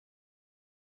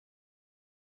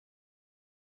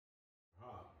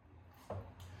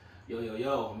Yo,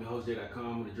 I'm your host,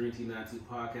 J.com, with the Dream Team 92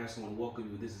 podcast. I want to welcome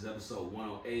you. This is episode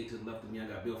 108. To the left of me, I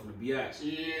got Bill from the BX.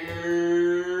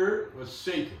 Yeah, what's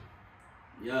shaking?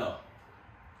 Yo,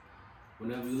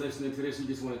 whenever you're listening to this, we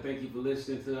just want to thank you for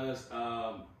listening to us.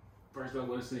 First of all, I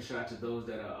want to send a shout out to those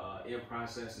that are in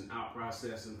process and out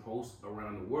processing posts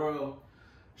around the world.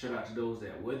 Shout out to those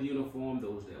that wear the uniform,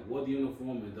 those that wore the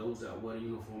uniform, and those that wear the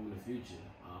uniform in the future.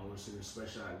 I want to send a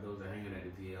special shout out to those that are hanging at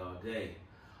the VA all day.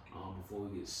 Before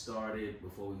we get started,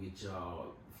 before we get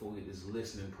this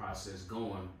listening process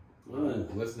going.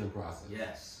 Listening process.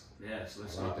 Yes.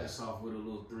 Let's start this off with a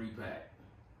little 3-pack.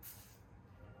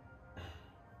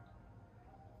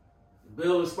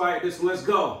 Bill inspired this one. Let's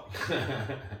go.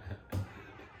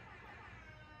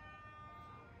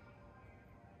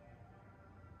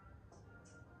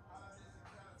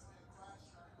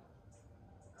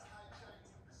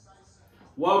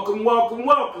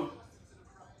 Welcome.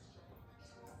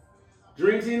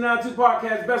 Dream Team 92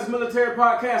 podcast, best military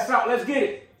podcast out. Let's get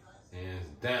it. Hands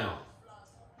down.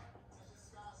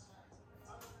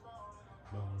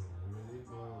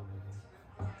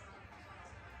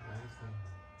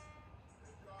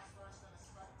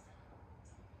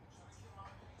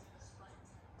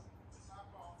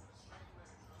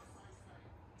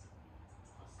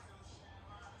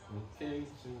 Okay,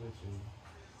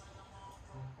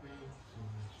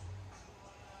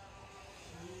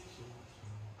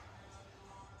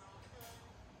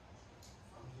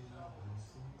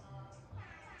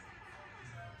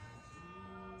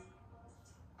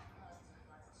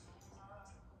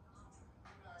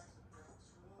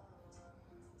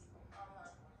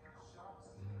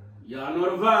 Y'all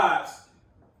know the vibes.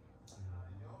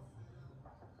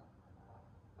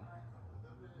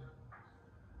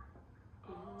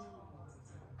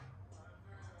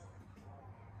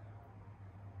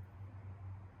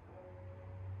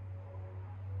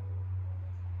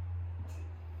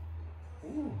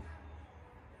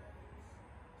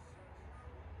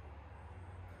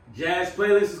 Jazz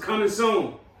playlist is coming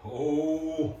soon.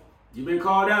 Oh, You've been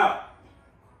called out.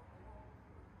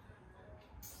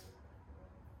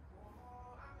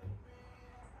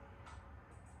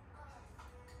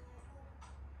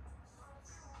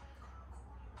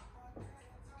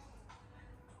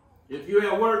 If you're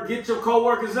at work, get your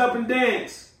co-workers up and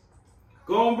dance.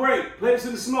 Go on break. Play this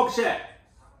in the smoke shack.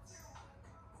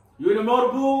 You in the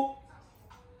motor pool?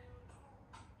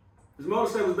 There's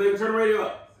motorcycles, baby. Turn the radio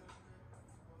up.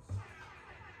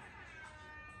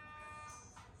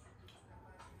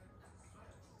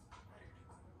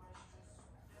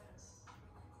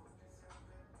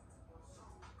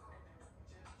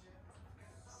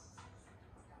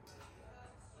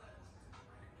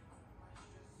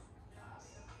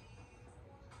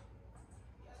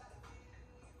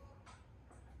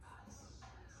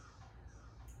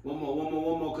 One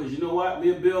more, because you know what? Me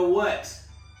and Bill, what?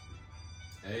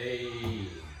 hey.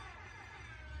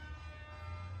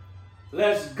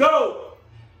 Let's go!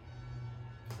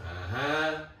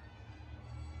 Uh-huh.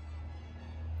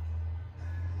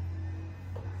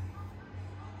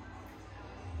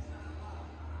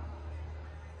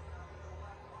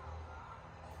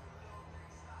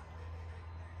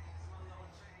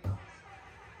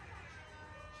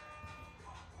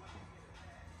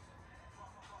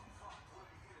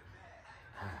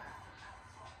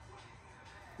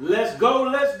 Let's go!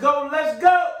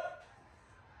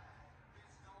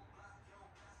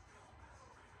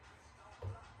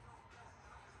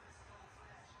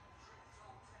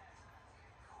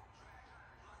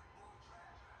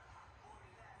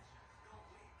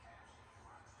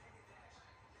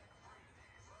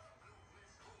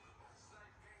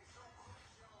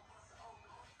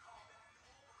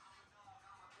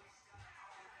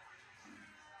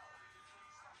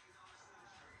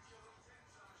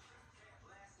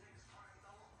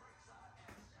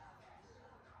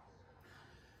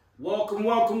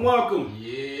 Welcome.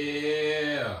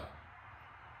 Yeah.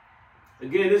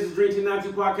 Again, this is Dream Team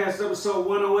 92 podcast, episode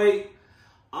 108.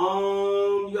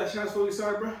 You got shots for me,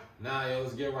 sorry, bro? Nah, yo,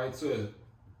 let's get right to it.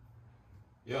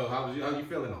 Yo, how you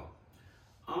feeling on?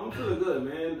 I'm feeling good,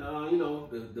 man.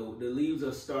 The leaves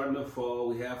are starting to fall.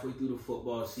 We're halfway through the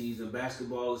football season.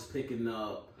 Basketball is picking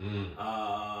up.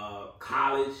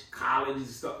 College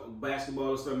is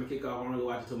basketball is starting to kick off. I don't really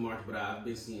watch it till March, but I've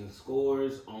been seeing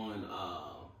scores on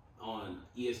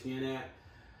ESPN app.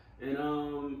 And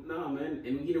no, man.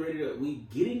 And we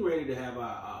getting ready to have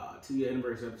our 2-year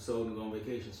anniversary episode and go on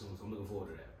vacation soon. So I'm looking forward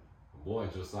to that. Boy,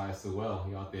 Josiah Sewell,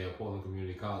 he out there at Portland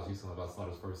Community College. He's about to start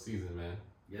his first season, man.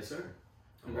 Yes, sir.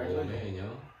 Congratulations. Oh, man, yo.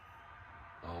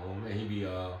 Oh, man,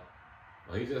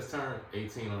 he just turned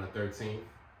 18 on the 13th.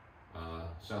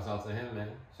 Shouts out to him, man.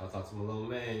 Shouts out to my little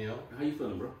man, yo. How you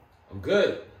feeling, bro? I'm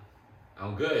good.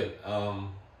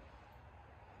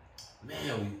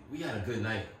 Man, we had a good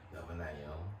night the other night,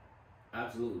 yo.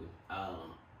 Absolutely.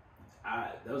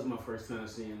 That was my first time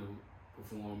seeing him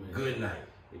perform. And good night.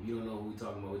 If you don't know who we're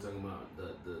talking about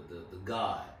the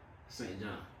God, St.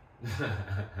 John.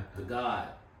 The God.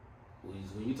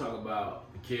 When you talk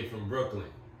about the kid from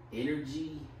Brooklyn,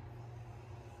 energy,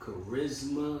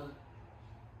 charisma,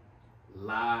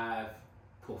 live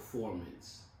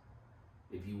performance.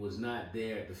 If you was not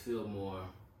there at the Fillmore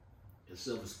in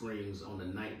Silver Springs on the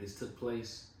night this took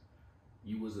place,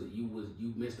 you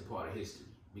missed a part of history.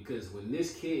 Because when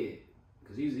this kid,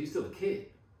 because he's still a kid,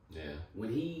 yeah,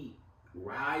 when he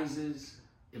rises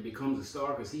and becomes a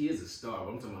star, because he is a star,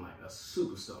 but I'm talking about like a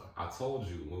superstar. I told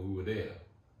you when we were there.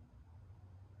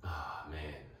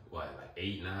 Man, what, like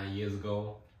 8-9 years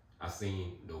ago, I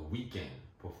seen The Weeknd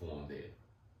perform there.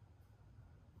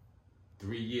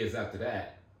 3 years after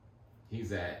that,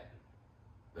 he's at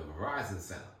the Verizon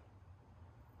Center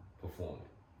performing.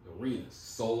 Arenas.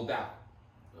 Sold out.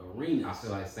 Arenas. I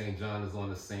feel like St. John is on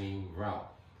the same route.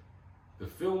 The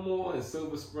Fillmore in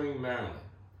Silver Spring, Maryland.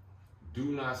 Do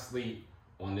not sleep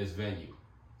on this venue.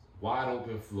 Wide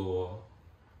open floor.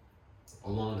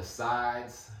 Along the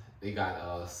sides, they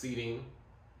got seating,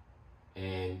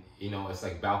 and it's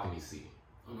like balcony seating.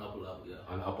 On the upper level, yeah.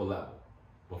 On the upper level.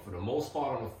 But for the most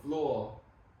part on the floor,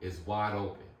 it's wide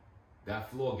open. That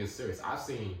floor gets serious. I've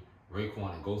seen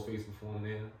Raekwon and Ghostface perform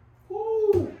there.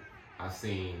 Woo! I've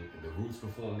seen the Roots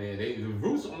perform there. The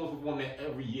Roots almost perform there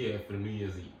every year for the New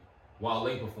Year's Eve.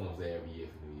 Wale performs there every year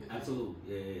for New Year's Eve.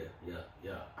 Absolutely,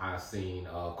 yeah. I've seen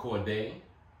Corday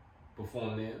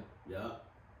perform there. Yeah.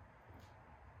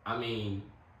 I mean,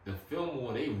 the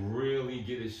Fillmore, they really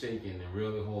get it shaken and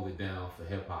really hold it down for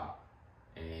hip hop.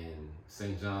 And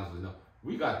St. John's was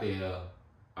we got there.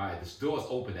 All right, the stores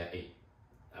opened at 8.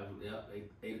 Yeah,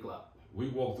 8 o'clock. We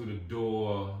walked through the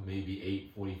door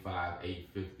maybe 8:45,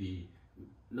 8:50.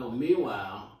 No,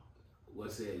 meanwhile,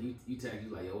 what said you text you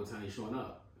like, yo, what time you showing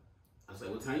up? I said,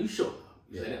 what time you showing up?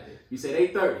 You said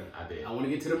 8:30. I did. I want to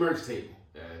get to the merch table.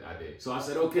 Yeah, I did. So I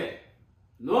said, okay.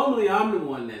 Normally I'm the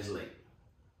one that's late.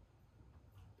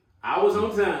 I was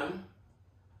on time,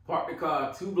 parked the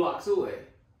car 2 blocks away.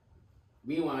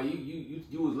 Meanwhile,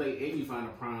 you was late and you found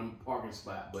a prime parking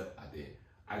spot, but I did.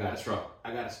 I got a truck.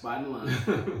 I got a spot in the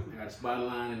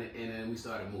line. And then we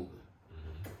started moving.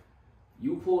 Mm-hmm.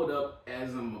 You pulled up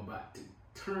as I'm about to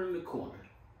turn the corner.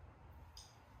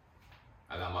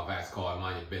 I got my Vax card,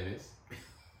 mind your business.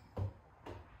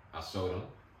 I showed him.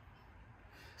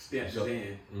 Stepped his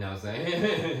hand. You know what I'm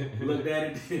saying? Looked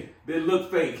at it, then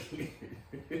looked fake.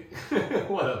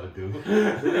 Whatever, dude.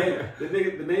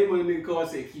 The name of the nigga card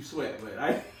said keep sweat, but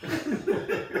I.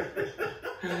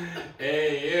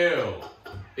 Hey, yo.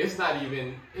 It's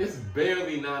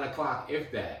barely 9 o'clock,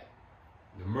 if that.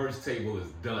 The merch table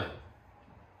is done.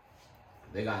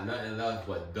 They got nothing left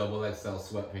but double XL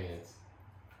sweatpants.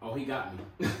 Oh, he got me.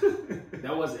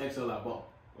 That wasn't XL I bought.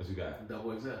 What you got?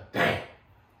 Double XL. Damn.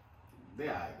 They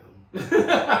alright though.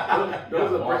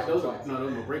 Those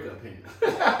are breakup pants.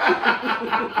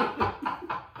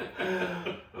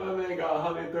 My man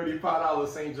got $135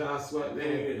 St. John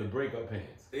sweatpants and the breakup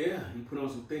pants. Yeah, you put on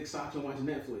some thick socks and watch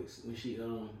Netflix when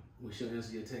she'll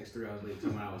answer your text 3 hours later,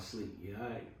 telling me I was asleep. Yeah,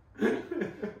 alright.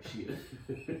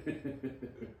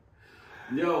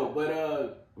 Yo,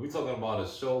 but we talking about a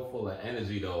show full of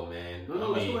energy though, man.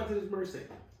 No, let's go back to this merch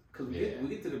table. Cause we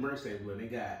get to the merch table and they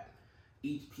got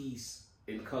each piece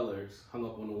in colors hung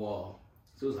up on the wall.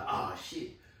 So it was like, oh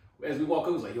shit. As we walk up,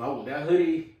 it was like, yo, I want that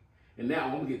hoodie and that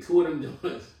one. I'm gonna get 2 of them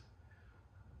joints.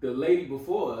 The lady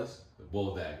before us, the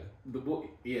bull dagger. The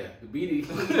BD.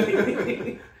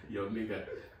 Yo, nigga,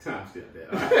 timestamp that.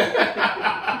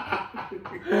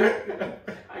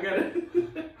 I gotta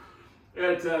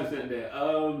timestamp that.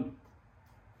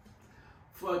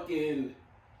 Fucking,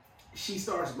 she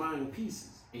starts buying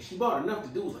pieces, and she bought enough to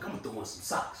do. Was like, I'm gonna throw in some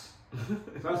socks.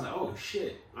 So I was like, oh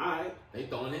shit, all right. They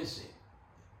throwing in shit.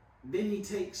 Then he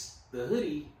takes the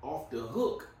hoodie off the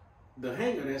hook, the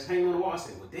hanger that's hanging on the wall. I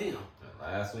said, well, damn. The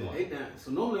last one. They down. So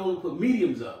normally I only put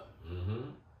mediums up.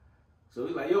 Mm-hmm. So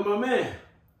he's like, yo, my man,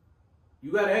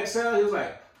 you got an XL? He was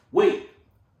like, wait,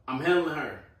 I'm handling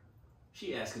her.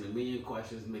 She asking a million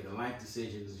questions, making life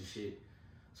decisions and shit.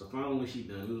 So finally when she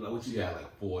done, he was like, what you got? She had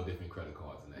like 4 different credit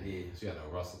cards in that. Yeah. She had a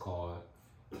Russell card.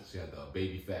 She had the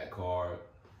baby fat card.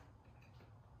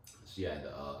 She had the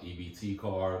EBT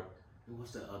card. And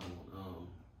what's that other one?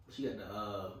 She got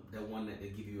the that one that they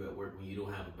give you at work when you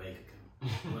don't have a bank account.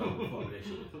 Whatever the fuck that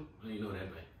shit is. I don't even know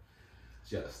that bank.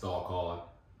 She had a Star card.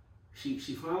 She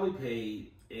finally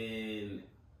paid, and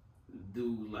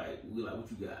dude we like,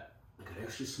 what you got? I got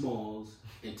extra smalls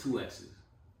and 2X's.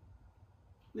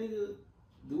 Nigga,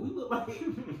 do we look like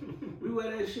we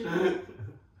wear that shit?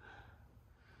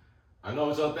 I know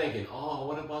what y'all thinking. Oh,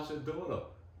 what about your daughter?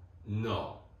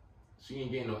 No. She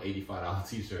ain't getting no $85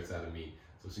 t-shirts out of me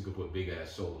so she could put big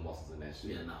ass shoulder muscles in that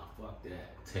shit. Yeah, nah, fuck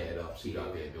that. Tear it up. She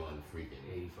out there doing the freaking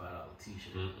 $85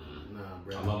 t-shirt. Nah,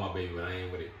 bro. I love my baby, but I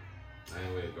ain't with it. I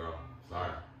ain't with it, girl.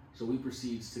 Sorry. So we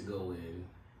proceeds to go in,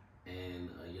 and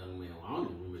a young man, well, I don't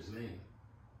even remember his name,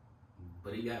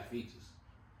 but he got features.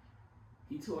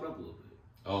 He tore it up a little bit.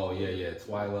 Oh, yeah.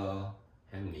 Twyla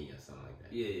Hemney or something like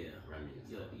that. Yeah. Remy or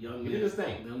something. Young He man did his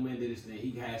thing. Young man did his thing.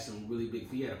 He had some really big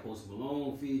features. He had a Post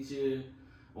Malone feature.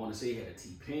 I want to say he had a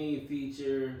T-Pain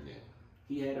feature. Yeah.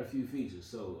 He had a few features,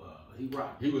 so he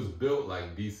rocked. He was built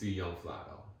like DC Young Fly,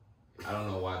 though. I don't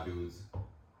know why dudes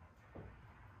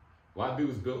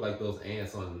built like those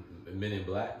ants on Men in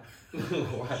Black.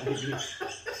 Why they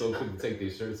so quick to take their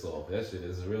shirts off? That shit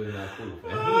is really not cool,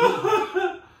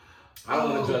 man. I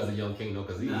don't want to judge the young king though,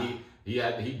 because he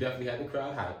definitely had the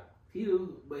crowd hype. He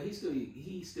do, but he still eat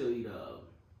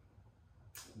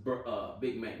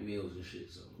Big Mac meals and shit.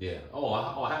 So yeah.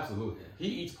 Oh, absolutely. Yeah. He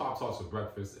eats Pop-Tarts for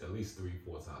breakfast at least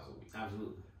 3-4 times a week.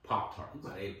 Absolutely. Pop-Tarts. He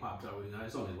about to eat Pop-Tart.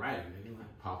 It's on his writing, nigga.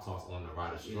 Pop-Tarts on the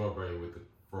rider. Strawberry with the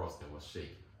frosting was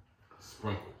shaky.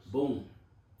 Sprinkles. Boom.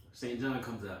 St. John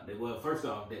comes out. First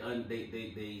off, they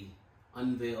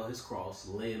unveil his cross,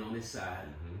 laying on his side.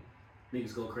 Mm-hmm.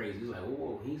 Niggas go crazy. He's like,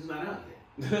 whoa, he's not out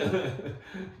yet.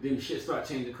 Then shit start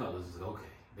changing colors. It's like,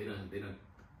 okay, they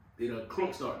done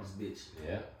crunk start this bitch.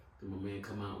 Yeah. Then my man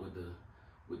come out with the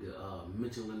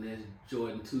Mitchell and Ness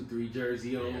Jordan 2-3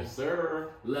 jersey on. Yes,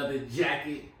 sir. Leather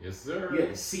jacket. Yes, sir. He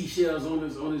had the seashells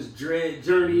on his dread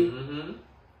journey. Mm-hmm.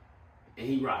 And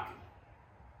he rocking.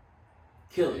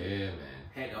 Killing. Yeah, man.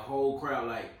 Had the whole crowd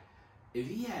like, if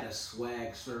he had a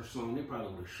swag surf song, they probably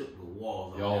would have shook the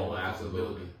walls. Yo,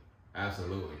 absolutely.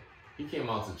 Absolutely. He came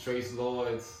out to Trace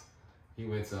Lords. He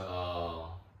went to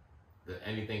the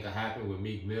Anything Could Happen with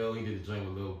Meek Mill. He did the joint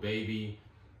with Lil Baby.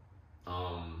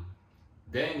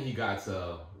 Then he got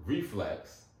to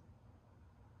Reflex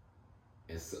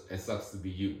and Sucks to Be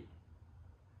You.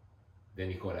 Then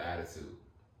he caught an attitude.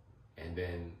 And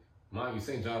then, mind you,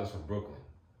 St. John is from Brooklyn.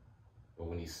 But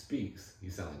when he speaks, he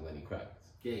sounds like Lenny Kravitz.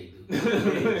 Yeah, he do.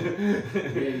 Yeah,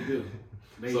 he do.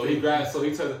 So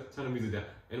he turned the music down.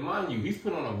 And mind you, he's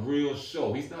put on a real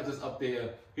show. He's not just up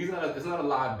there. It's not a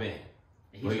live band.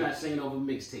 And he's not singing over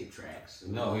mixtape tracks.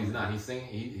 No, he's not. He's singing.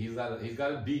 He's got a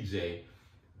DJ,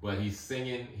 but he's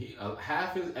singing.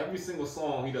 Every single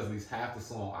song he does at least half the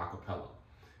song a cappella.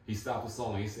 He stopped the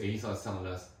song. And he starts telling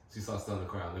us. He starts telling the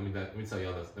crowd. Let me tell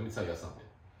y'all this. Let me tell y'all something.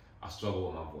 I struggle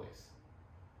with my voice.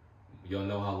 Y'all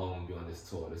know how long I'm doing this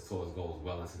tour. This tour goes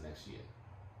well into next year.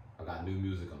 I got new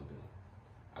music I'm doing.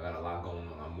 I got a lot going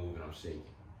on. I'm moving. I'm shaking.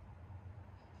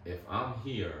 If I'm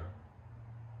here,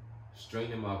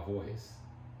 straining my voice,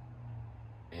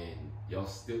 and y'all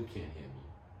still can't hear me,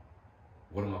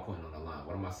 what am I putting on the line?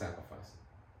 What am I sacrificing?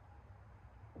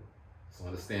 So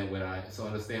understand where I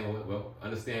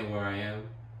am,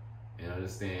 and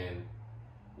understand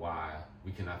why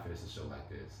we cannot finish the show like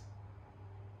this.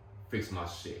 Fix my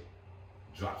shit.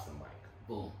 Drops the mic.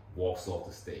 Boom. Walks off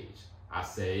the stage. I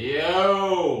say,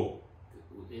 yo!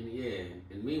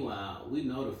 And meanwhile, we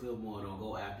know the Fillmore don't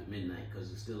go after midnight because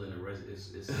it's still in the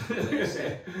residence. It's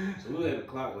set. So we look at the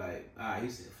clock like, he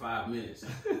said 5 minutes.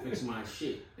 Fix my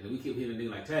shit. And we keep hearing the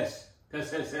thing like, test.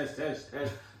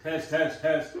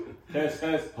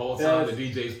 Whole time the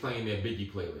DJ's playing their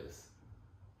Biggie playlist.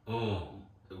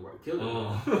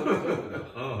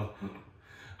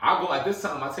 I go at this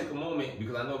time. I take a moment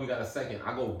because I know we got a second.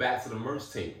 I go back to the merch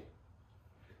table.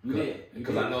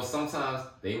 Because I know sometimes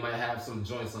they might have some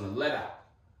joints on the let out.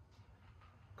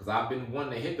 Because I've been one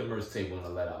to hit the merch table on the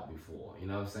let out before. You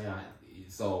know what I'm saying?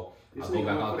 So I go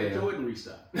back out there. Jordan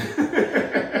restock. I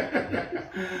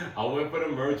went for the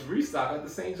merch restock at the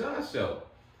St. John's show.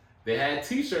 They had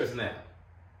t-shirts now.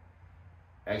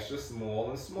 Extra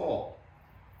small and small.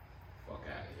 Fuck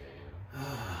out of here.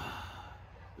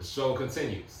 The show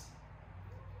continues.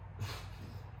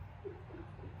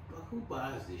 But who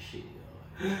buys this shit, yo?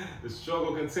 The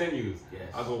struggle continues.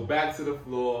 Yes. I go back to the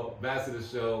floor, back to the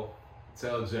show,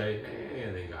 tell Jay,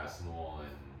 man, they got small and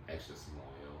extra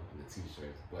small, yo, in the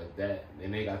t-shirts. But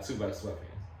and they got 2-back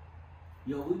sweatpants.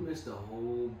 Yo, we missed a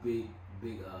whole big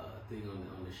thing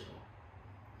on the show.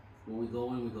 When we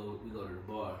go in, we go to the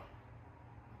bar.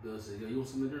 Bill said, yo, you want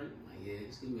something to drink? I'm like, yeah,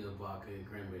 just give me a vodka and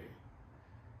cranberry.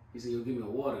 He said, yo, give me a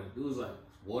water. Dude was like,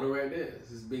 water right there.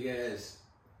 This big ass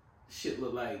shit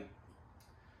look like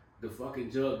the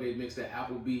fucking jug they mixed that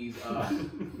Applebee's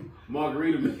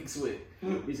margarita mix with.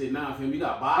 He said, nah, fam, you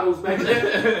got bottles back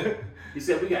there? He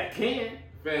said, we got can.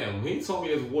 Fam, when he told me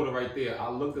there's water right there, I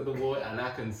looked at the water and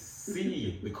I can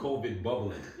see the COVID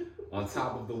bubbling on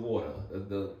top of the water.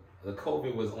 The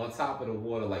COVID was on top of the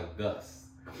water like dust.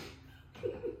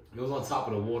 It was on top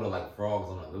of the water like frogs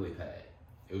on a lily pad.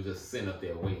 It was just sitting up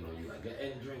there waiting on you, like, get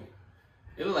and drink.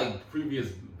 It looked like previous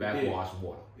backwash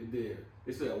water. It did.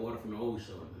 It's that water from the old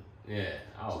show. Yeah,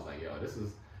 I was like, yo, this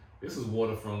is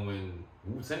water from when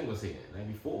Wu-Tang was here,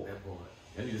 '94. That part.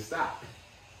 I need to stop.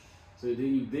 So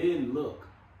then you look.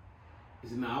 He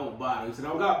said, nah, I want bottle. He said, I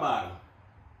don't got bottle.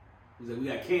 He said, we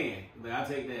got can. He's like, I'll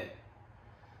take that.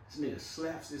 This nigga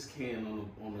slaps this can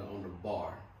on the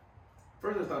bar.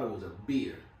 First I thought it was a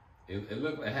beer. It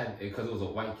looked like because it was a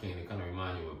white can, it kind of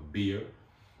reminded you of a beer.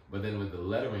 But then with the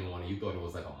lettering on it, you thought it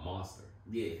was like a monster.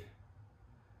 Yeah.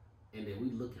 And then we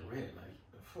looking red like,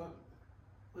 the fuck?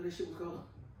 What that shit was called?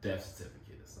 Death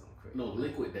certificate or something crazy. No,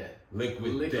 liquid death.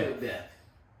 Liquid death.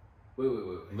 Wait.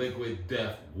 Liquid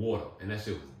death water. And that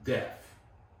shit was death.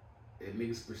 And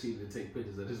niggas proceeded to take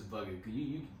pictures of this bucket. Cause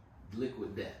you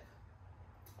liquid death.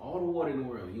 All the water in the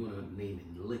world, you want to name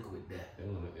it liquid death. They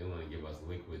want to give us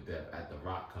liquid death at the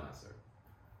rock concert.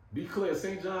 Be clear,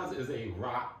 St. John's is a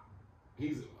rock.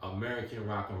 He's American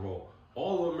rock and roll.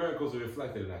 All of Americans are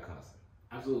reflected in that concert.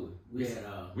 Absolutely.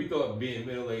 We thought being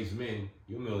middle-aged men,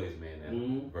 you're a middle-aged man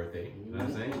now, birthday, you know what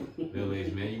I'm saying?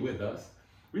 Middle-aged man, you with us.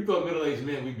 We thought middle-aged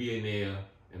men, we'd be in there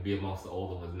and be amongst the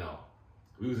older ones. No.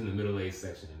 We was in the middle-aged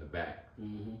section in the back,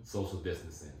 social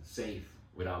distancing. Safe.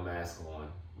 With our mask on,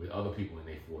 with other people in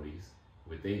their 40s,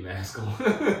 with their mask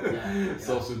on,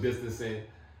 social distancing.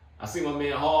 I see my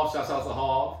man Harv, shouts out to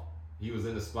Harv. He was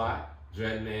in the spot.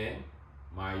 Dread Man,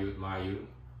 Mayu.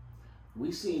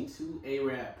 We seen two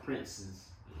Arab princes.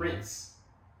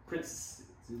 Princesses.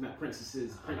 He's not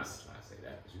princesses. I'm not trying to say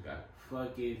that, but you got it.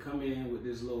 Fucking come in with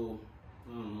this little,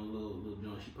 I don't know, little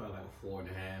joint. She probably like a 4.5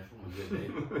 on a good day.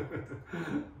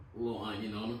 A little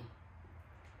onion on him.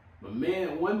 But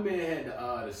one man had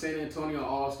the San Antonio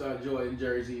All-Star Jordan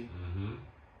jersey,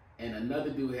 and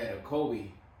another dude had a Kobe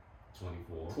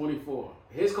 24.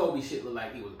 His Kobe shit looked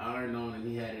like he was ironed on, and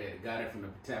he got it from the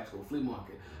Patapsco flea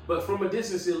market. But from a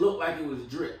distance, it looked like it was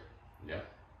drip. Yeah,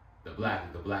 the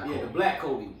black Kobe. Yeah, the black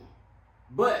Kobe one.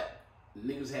 But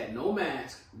niggas had no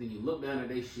mask. Then you look down at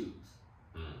their shoes.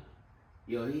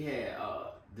 Yo, he had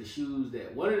the shoes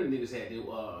that one of the niggas had, the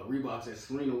Reeboks that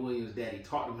Serena Williams' daddy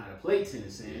taught him how to play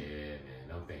tennis in. Yeah, man,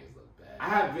 them things look bad. I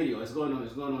have video. It's going on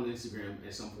Instagram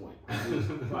at some point.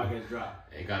 Podcast drop.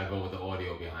 It gotta go with the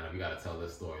audio behind it. We gotta tell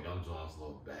this story. Them joints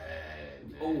look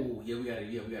bad, man. Oh yeah, we gotta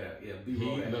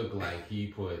B-roll that. He looked like he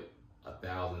put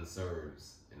 1,000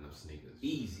 serves in them sneakers.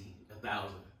 Easy,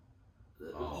 1,000.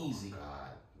 Easy. My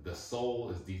God, the sole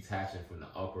is detaching from the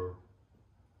upper.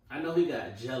 I know he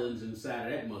got gellins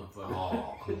inside of that motherfucker.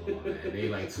 Oh, come on, man. They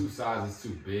like 2 sizes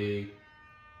too big.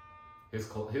 His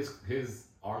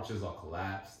arches are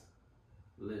collapsed.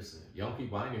 Listen. Young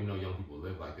people, I didn't even know young people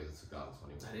live like this in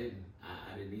 2021.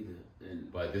 I didn't either.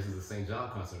 But this is the St. John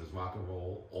concert. It's rock and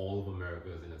roll. All of America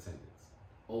is in attendance.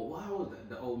 Oh, why was that?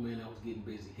 The old man that was getting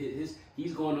busy.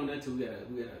 He's going on that too. We gotta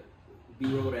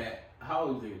B-roll that. How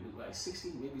old is he? Like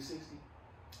 60, maybe 60?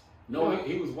 No,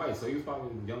 he was white, so he was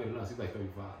probably younger than us. He's like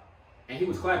 35. And he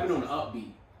was clapping on the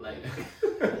upbeat. Like,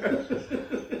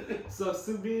 sucks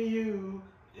to be you,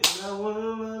 and I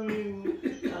wanna you.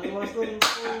 I lost the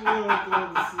whole world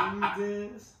to see you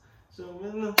dance.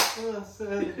 Showing up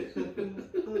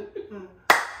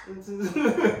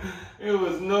it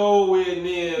was nowhere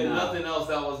near nothing else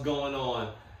that was going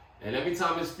on. And every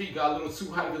time his feet got a little too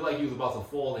hyped, it like he was about to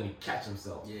fall and he catch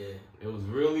himself. Yeah. It was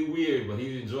really weird, but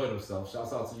he enjoyed himself.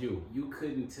 Shouts out to you. You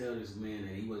couldn't tell this man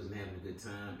that he wasn't having a good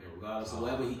time. And regardless of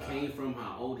wherever he came from,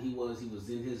 how old he was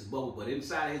in his bubble. But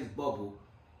inside his bubble,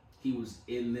 he was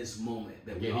in this moment.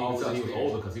 That he was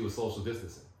older because he was social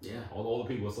distancing. Yeah. All the older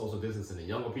people were social distancing. The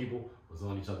younger people was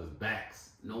on each other's backs.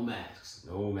 No masks.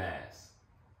 No masks.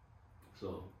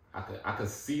 So I could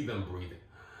see them breathing.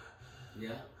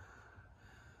 Yeah.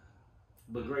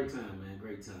 But great time, man.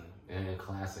 Great time. And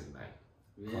classic night.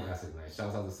 Yeah. Classic night.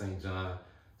 Shouts out to St. John.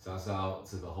 Shouts out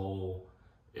to the whole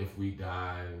If We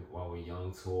Die While We're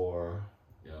Young tour.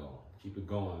 Yo, keep it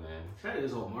going, man. Shout out to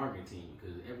his whole marketing team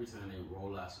because every time they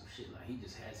roll out some shit, like he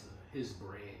just has his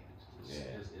brand.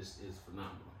 It's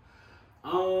phenomenal.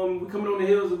 We coming on the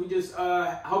heels. We just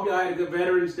hope y'all had a good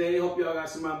Veterans Day. Hope y'all got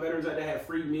some of my veterans out there had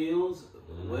free meals,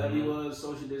 whatever it was,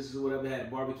 social distance, or whatever, had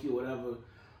barbecue, whatever.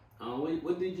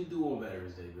 What did you do on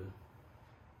Veterans Day, man?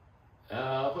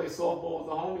 I played softball with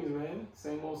the homies, man.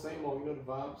 Same old, you know the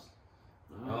vibes.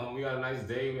 We got a nice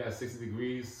day. We had 60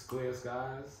 degrees, clear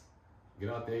skies. Get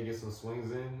out there, get some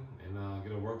swings in, and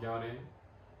get a workout in.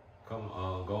 Come,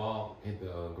 go out, hit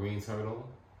the Green Turtle,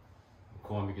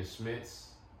 McCormick and Schmitz.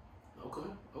 Okay.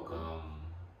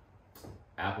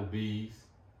 Applebee's.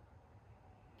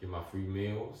 Get my free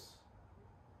meals.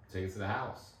 Take it to the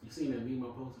house. You seen that meme I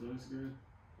posted on Instagram?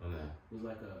 On that. It was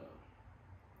like a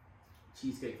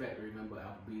Cheesecake Factory. Remember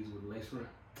Applebee's with the lace front?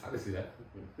 I can see that.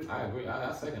 I agree.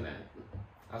 I second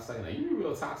that. You be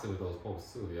real toxic with those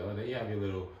posts too, yo. Then you have your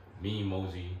little meme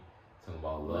emoji talking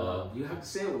about love. You have to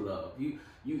say it with love. You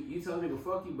tell a nigga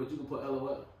fuck you, but you can put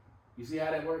LOL. You see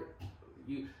how that work?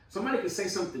 Somebody can say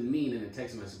something mean in a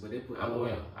text message, but they put LOL.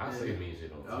 I say mean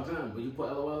shit all the time, but you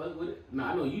put LOL with it. No,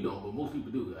 I know you don't, but most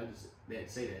people do. I just they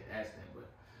say that, ask that, but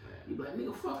you be like,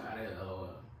 nigga, fuck out of here,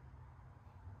 LOL.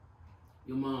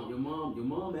 Your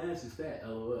mom ass is fat,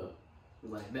 LOL.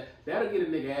 Like that'll get a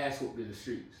nigga ass whooped in the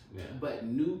streets. Yeah. But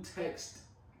new text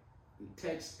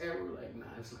error, like nah,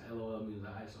 it's like LOL means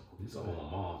I so cool. You saw my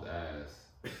mom's ass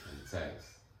in the text.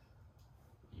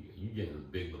 You getting a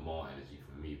big Lamar energy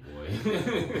from me, boy.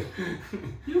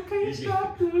 You can't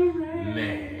stop the rain.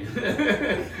 Man.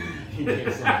 You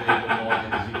getting some big Lamar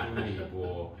energy from me,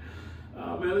 boy.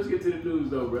 Oh man, let's get to the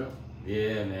news though, bro.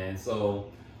 Yeah, man.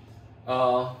 So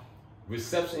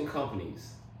reception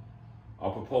companies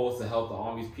are proposed to help the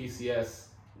Army's PCS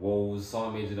woes.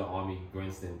 Sergeant Major of the Army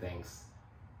Grinston thinks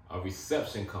a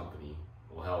reception company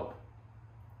will help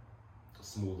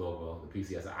smooth over the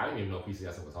PCS. I didn't even know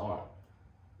PCS was hard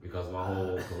because my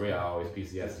whole career I always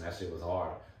PCS and that shit was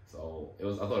hard. So I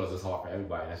thought it was just hard for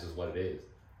everybody. And that's just what it is.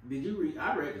 Did you read?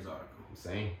 I read this article. I'm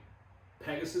saying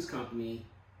Pegasus Company,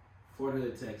 Fort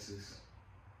Hood, Texas.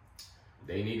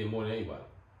 They need it more than anybody.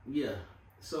 Yeah.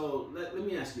 So let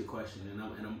me ask you a question, and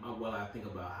while I think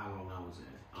about how long I was in.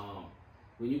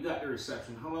 When you got to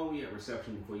reception, how long were you at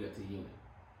reception before you got to the unit?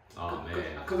 Oh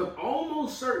man. Because I'm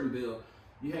almost certain, Bill,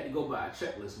 you had to go by a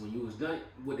checklist when you was done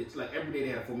with it. Like every day they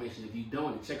had a formation. If you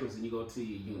don't, the checklist, and you go to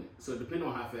your unit. So depending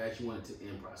on how fast you want it to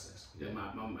end process. Yeah. Am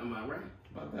I right?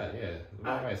 About that, yeah.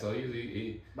 About right. So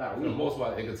usually, for the most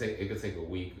part, it could take a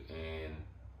week, and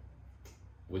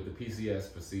with the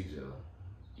PCS procedure,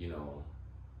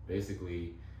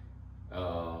 basically,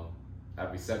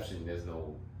 at reception, there's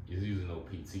usually no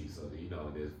PT. So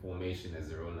there's formation at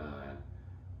 09,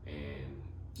 and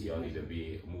y'all need to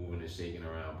be moving and shaking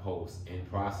around post in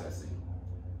processing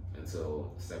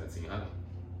until 1700,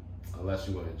 unless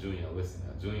you were a junior enlisted.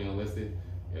 Now, junior enlisted,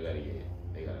 they gotta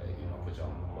put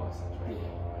y'all on the bus and train.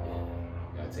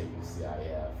 Yeah. Gotta take you to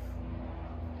CIF.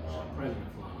 President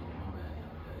flying.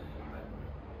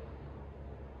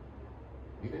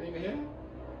 You didn't even hear him?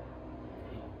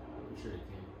 I'm sure they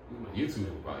can. YouTube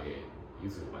will probably hear it.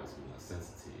 YouTube might be more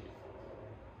sensitive.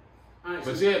 Right,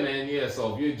 but yeah, man, yeah.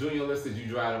 So if you're junior enlisted, you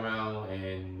drive around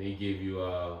and they give you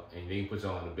and they put you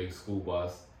on a big school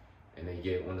bus, and they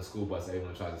get on the school bus.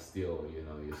 Everyone tries to steal, your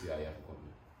CIF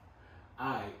equipment.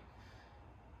 All right.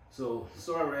 So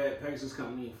I read Pegasus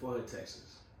Company, Fort Hood,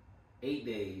 Texas. 8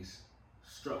 days,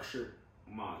 structured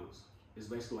modules. It's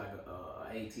basically like a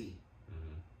AT.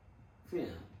 Mm-hmm. Fam,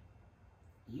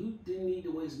 you didn't need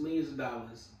to waste millions of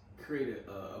dollars, create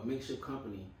a makeshift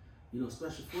company.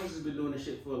 Special forces has been doing this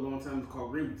shit for a long time. It's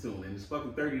called Green Platoon, and it's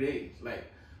fucking 30 days. Like,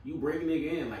 you break a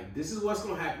nigga in. Like, this is what's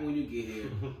gonna happen when you get here.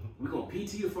 We're gonna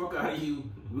PT the fuck out of you.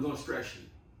 We're gonna stress you.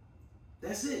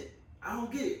 That's it. I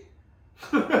don't get it.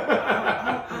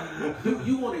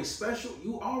 You want a special?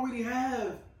 You already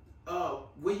have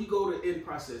where you go to end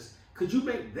process. Could you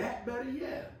make that better?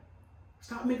 Yeah.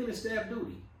 Stop making it staff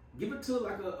duty. Give it to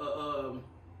like a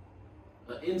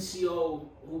NCO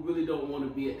who really don't want to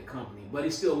be at the company, but he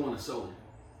still want a soldier.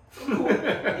 Cool.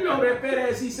 That fat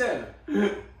ass E7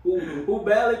 who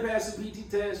barely passed the PT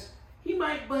test. He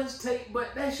might bust tape,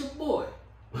 but that's your boy.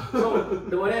 So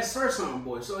that's first time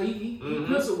boy. So he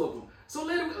pistol with him. So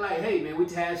let him hey man, we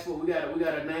tasked for we got a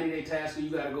 90-day task. You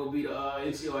got to go be the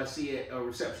NCOIC at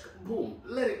reception. Boom,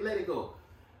 let it go.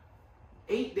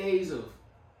 8 days of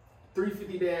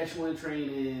 350-1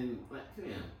 training. Like,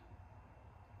 fam.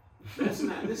 This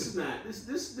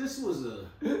was a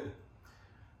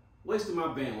waste of my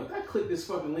bandwidth. I clicked this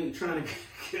fucking link trying to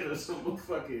get us some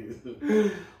fucking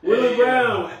Willie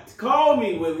Brown. Call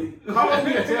me, Willie. Call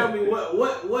me and tell me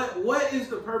what is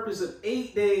the purpose of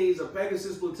 8 days of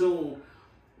Pegasus platoon?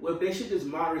 Well, they should just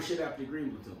moderate shit after the Green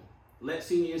Platoon. Let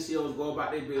senior NCOs go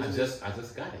about their business. I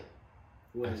just got it.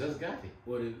 What is it?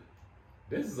 What is it?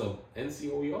 This is a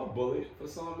NCOER bullet for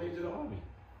Sergeant Major of the Army.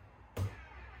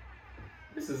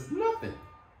 This is nothing.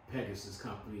 Pegasus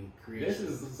Company creation.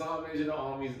 This is Sergeant Major of the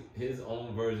Army's his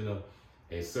own version of,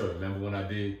 hey sir, remember when I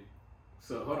did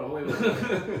So hold on, wait.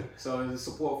 So in the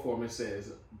support form it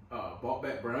says, bought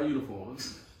back brown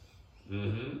uniforms.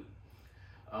 Mm-hmm.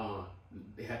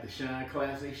 They have to shine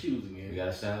class their shoes again. We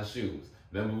gotta shine the shoes.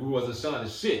 Remember, we wasn't shining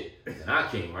shit, and I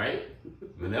came, right?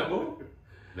 Remember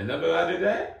I did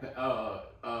that?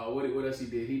 What else he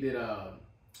did? He did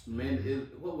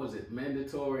what was it?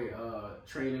 Mandatory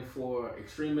training for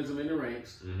extremism in the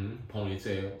ranks. Mm-hmm.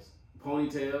 Ponytails.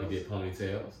 Ponytails. He did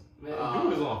ponytails. Man,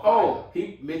 dude is on fire. Oh,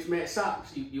 he mismatched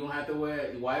socks. You don't have to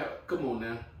wear white. Come on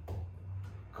now.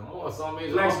 Come on, some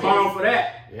major. Flex bomb for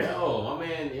that. Yo, my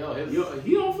man, he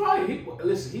on fire.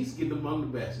 Listen, he's getting among the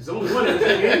best. It's only one of them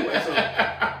anyway, so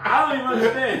I don't even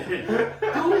understand.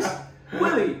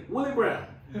 Dude, Willie Brown.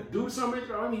 Dude, some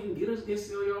major army even get us against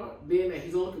Steel Yard, being that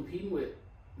he's only competing with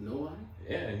nobody.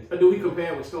 Yeah. Or do we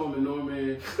compare with Storm and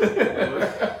Norman?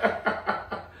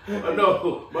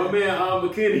 No, my man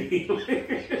McKinney.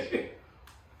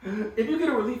 If you get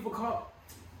a relief for call.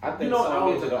 I think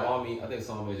some major the army. I think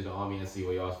some major the army and see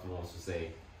what y'all supposed to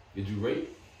say. Did you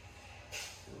rape?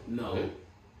 No. Good.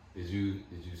 Did you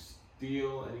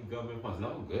steal any government funds?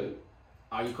 No, good.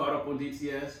 Are you caught up on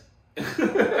DTS?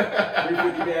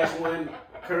 350-1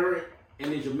 current,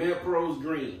 and is your MedPros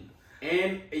green,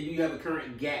 and you have a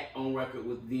current GAT on record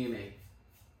with DNA.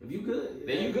 If you good,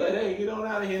 then you good. Hey, get on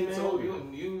out of here, man. So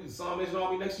you saw Major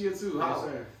Army next year too. Yes,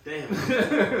 sir. Damn.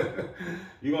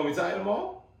 You gonna retire them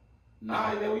all? No. All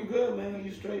right, then we good, man.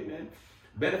 You straight, man.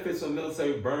 Benefits for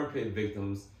military burn pit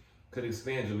victims could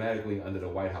expand dramatically under the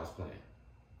White House plan.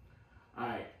 All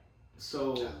right,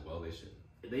 so well, they should.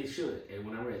 They should. And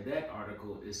when I read that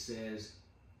article, it says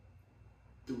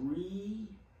 30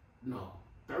 up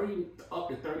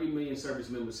to 30 million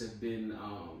service members have been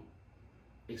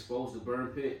exposed to burn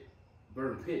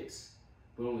pits,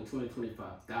 but only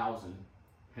 25,000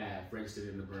 have registered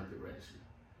in the burn pit registry.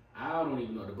 I don't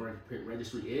even know what the burn pit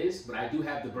registry is, but I do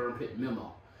have the burn pit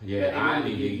memo. Yeah, I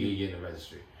need to get in the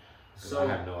registry. So I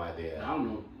have no idea. I don't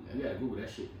know. You gotta Google that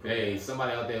shit. Hey,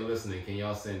 somebody out there listening, can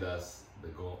y'all send us the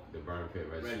burn pit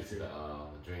registry to the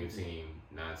Dream Team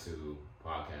 92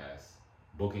 podcast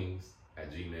bookings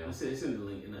at Gmail? It's in the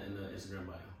link in the Instagram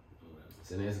bio.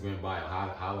 It's in the Instagram bio.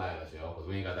 Holla at us, y'all, because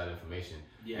we ain't got that information.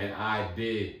 Yeah. And I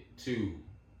did too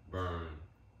burn.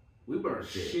 We burned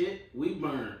shit. We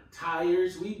burned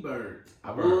tires. We burned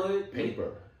wood,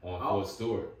 paper on Fort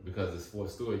Stewart, because it's Fort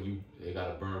Stewart. They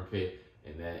got a burn pit,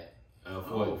 and that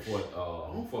Fort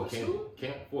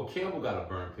Campbell got a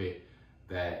burn pit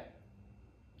that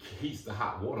heats the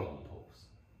hot water on posts.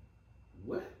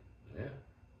 What? Yeah.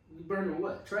 You burning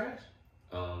what? Trash?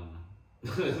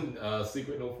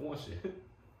 Secret no phone shit.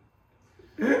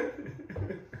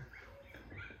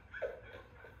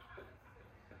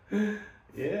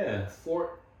 Yeah.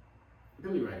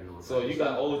 Let me write notes. So you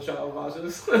got old child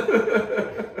vouchers?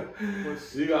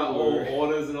 You got old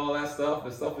orders and all that stuff,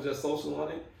 and stuff with your social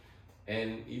on it,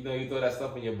 and you throw that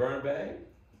stuff in your burn bag.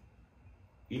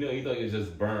 You thought it was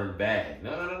just burn bag.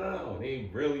 No. They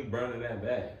really burning that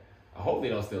bag. I hope they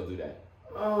don't still do that.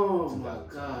 Oh my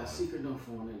God! Secret no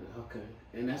phone in it. Okay,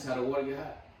 and that's how the water get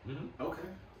hot. Mm-hmm. Okay.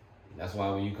 That's why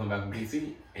when you come back from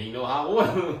DC, ain't no hot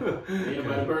water.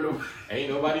 Ain't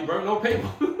nobody burn no paper.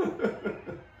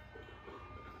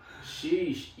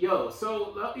 Sheesh. Yo,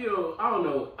 so, I don't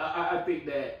know. I think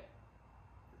that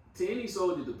to any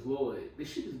soldier deployed,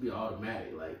 this should just be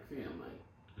automatic. Like, fam, like,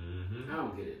 I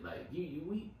don't get it. Like,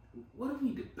 what are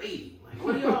we debating? Like,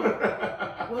 what are y'all,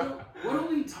 what are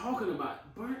we talking about?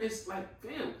 It's like,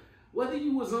 fam, whether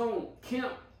you was on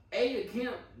Camp A or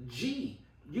Camp G,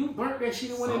 you burnt that shit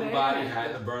and went in there. Somebody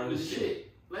had to burn the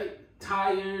shit. Like,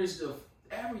 tires,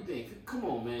 everything. Come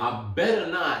on, man. I better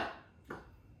not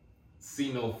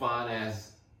see no fine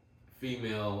ass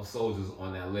female soldiers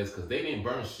on that list, because they didn't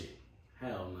burn shit.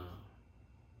 Hell no.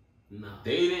 No.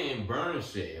 They didn't burn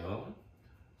shit, yo.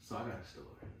 So I got a story.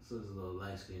 So this is a little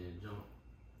light skinned jump.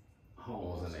 Holmes.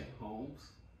 What was her name?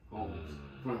 Holmes.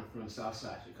 From South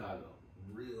Side Chicago.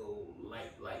 Real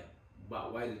light, like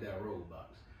about white as that road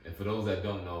box. And for those that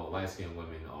don't know, light skinned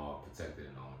women are protected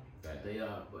in the army. They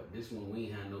are, but this one we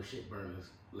ain't had no shit burners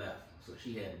left, so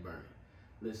she had to burn it.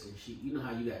 Listen, you know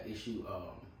how you got issue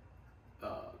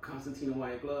Constantina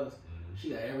white gloves? Mm-hmm.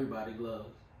 She got everybody gloves.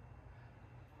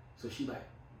 So she like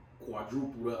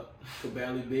quadrupled up, could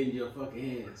barely bend your fucking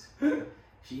hands.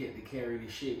 She had to carry the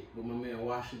shit with my man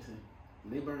Washington.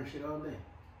 And they burn shit all day.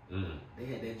 Mm-hmm. They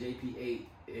had that JP8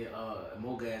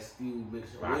 Mogas fuel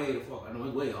mixture. Way the fuck, I know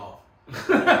it's way off.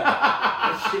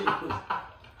 that shit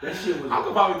was. I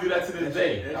could probably do that to this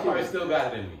day. I probably still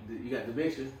got it in me. You got the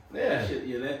mixture? Yeah.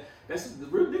 That That's the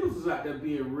real niggas was out there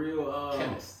being real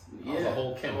chemist. Yeah. I was a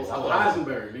whole chemist. I thought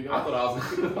Heisenberg, nigga. I thought I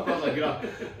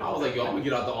was like, yo, I'm gonna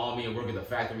get out the army and work at the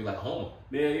factory like Homer.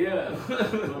 Yeah.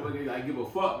 I give a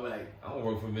fuck. Like, I'm gonna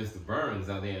work for Mr. Burns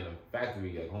out there in the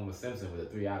factory like Homer Simpson with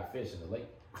a 3-eyed fish in the lake.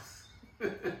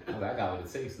 I got what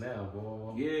it takes now,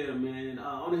 boy. Yeah, man.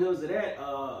 On the heels of that,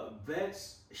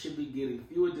 vets should be getting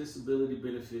fewer disability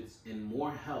benefits and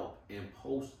more help in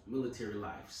post-military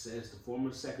life, says the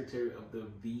former secretary of the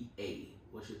VA.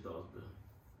 What's your thoughts, Bill?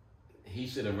 He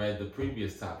should have read the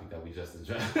previous topic that we just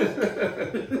addressed.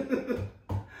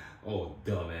 Oh,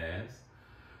 dumbass.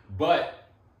 But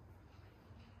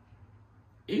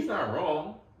he's not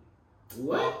wrong.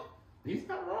 What? He's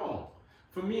not wrong.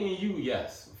 For me and you,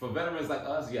 yes. For veterans like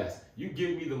us, yes. You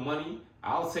give me the money,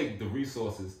 I'll take the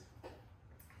resources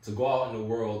to go out in the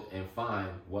world and find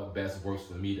what best works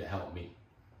for me to help me.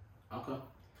 Okay.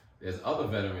 There's other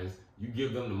veterans, you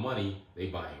give them the money, they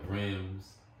buying rims,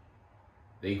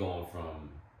 they going from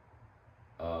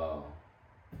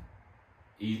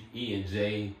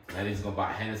E&J, now they just gonna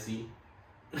buy Hennessy.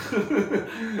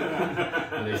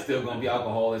 And they still gonna be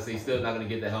alcoholics, they still not gonna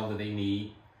get the help that they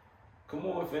need. Come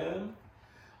on, fam.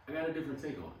 I got a different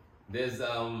take on it. There's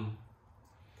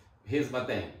here's my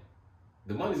thing.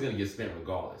 The money's gonna get spent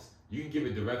regardless. You can give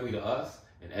it directly to us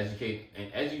and educate.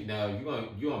 Now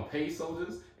you're gonna pay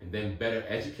soldiers and then better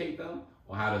educate them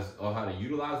on how to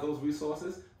utilize those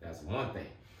resources. That's one thing.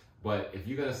 But if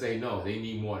you're gonna say no, they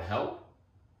need more help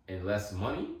and less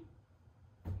money.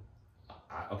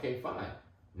 Okay, fine.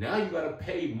 Now you gotta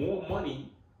pay more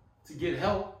money to get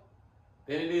help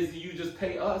than it is to you just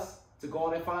pay us to go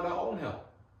out and find our own help.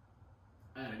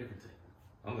 I got a different take.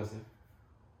 I'm listening.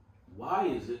 Why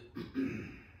is it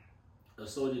a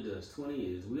soldier does 20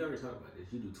 years? We already talked about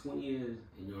this. You do 20 years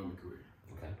in your army career.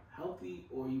 Okay. Healthy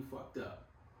or you fucked up.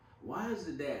 Why is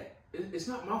it that it's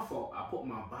not my fault? I put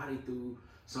my body through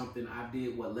something I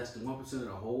did what less than 1% of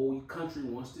the whole country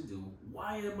wants to do.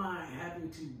 Why am I having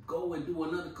to go and do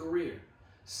another career?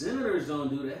 Senators don't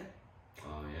do that.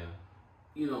 Oh yeah.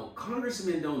 You know,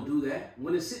 congressmen don't do that.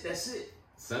 When it's it, that's it.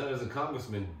 Senators and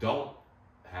congressmen don't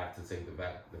have to take the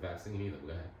vaccine either.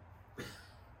 Go ahead.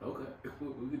 Okay,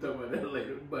 we can talk about that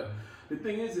later. But the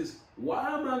thing is why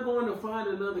am I going to find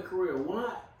another career?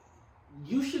 Why?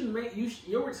 You should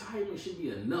your retirement should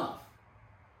be enough.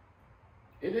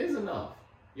 It is enough.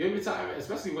 Your retirement,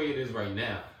 especially the way it is right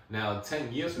now. Now,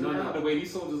 10 years from now, the way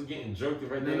these soldiers are getting jerked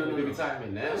right now, their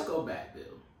retirement now. Let's go back,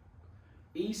 Bill.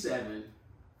 E7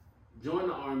 joined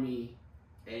the Army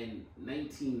in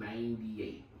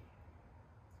 1998.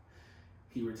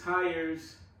 He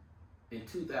retires in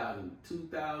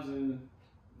 2000,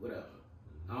 whatever.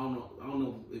 I don't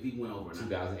know if he went over or not.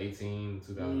 2018,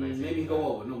 2019. Maybe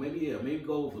go over. No, maybe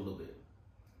go over a little bit.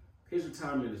 His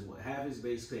retirement is what? Half his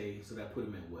base pay, so that put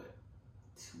him at what?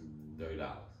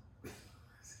 $30.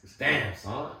 Damn,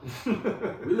 son.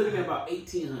 We're looking at about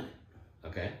 $1,800.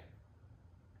 Okay.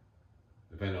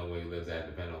 Depending on where he lives at,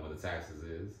 depending on what the taxes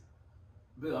is.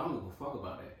 Bill, I don't give a fuck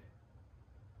about that.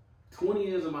 20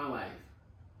 years of my life,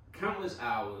 countless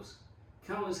hours,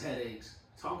 countless headaches,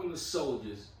 talking to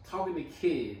soldiers, talking to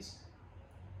kids,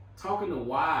 talking to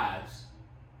wives.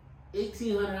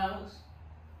 $1,800?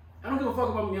 I don't give a fuck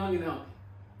if I'm young and healthy.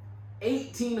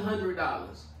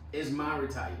 $1,800 is my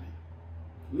retirement.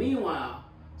 Meanwhile,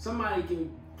 somebody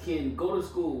can go to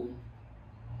school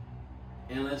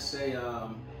and let's say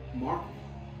marketing.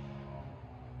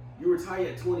 You retire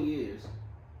at 20 years,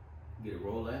 get a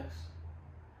Rolex,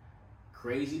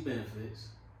 crazy benefits,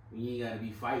 when you ain't gotta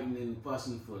be fighting and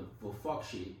fussing for fuck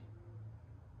shit,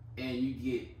 and you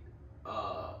get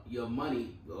your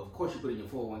money. Of course, you put it in your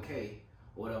 401k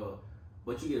or whatever,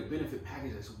 but you get a benefit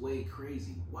package that's way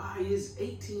crazy. Why is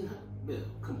 $1,800? Bill,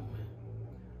 come on, man.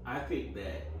 I think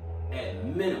that at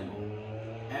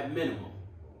minimum,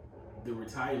 the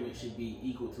retirement should be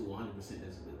equal to 100%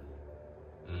 disability.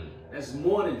 That's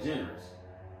more than generous.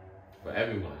 For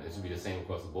everyone, it should be the same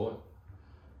across the board.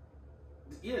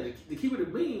 Yeah, to keep it a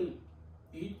beam,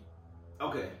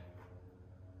 okay.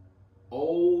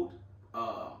 Old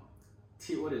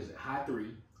tier, what is it? High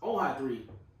 3. Old high 3.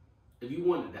 If you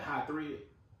wanted the high 3,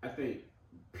 I think,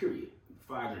 period,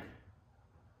 $5,000.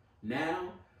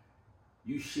 Now,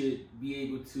 you should be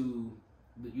able to.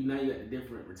 Now you got the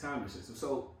different retirement system,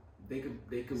 so they can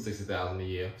 $60,000 a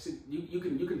year. So you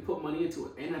can put money into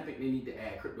it, and I think they need to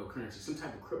add cryptocurrency, some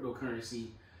type of cryptocurrency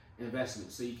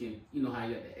investment, so you can, you know how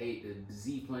you got the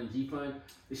Z fund, G fund.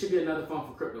 There should be another fund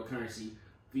for cryptocurrency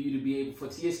for you to be able for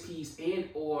TSPs and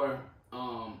or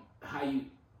how you.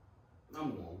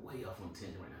 I'm going way off on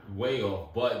tangent right now. Way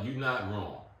off, but you're not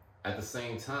wrong. At the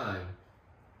same time,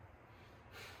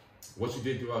 what you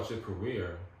did throughout your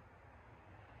career,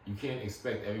 you can't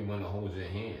expect everyone to hold your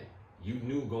hand. You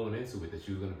knew going into it that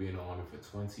you were going to be in the Army for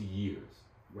 20 years.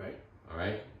 Right. All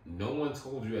right? No one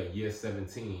told you at year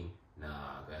 17, nah,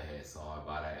 go ahead, sorry,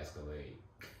 buy that Escalade.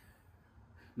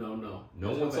 No.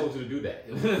 No one told you to do that.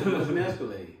 It wasn't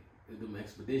Escalade. It was them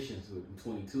expeditions with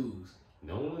them 22s.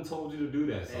 No one told you to do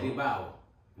that, Eddie Bauer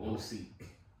on the seat.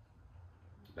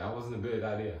 That wasn't a good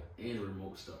idea. And a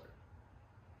remote start.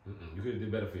 You could have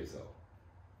did better for yourself.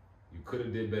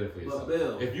 But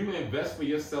Bill, if you invest for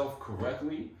yourself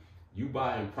correctly, you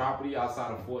buying property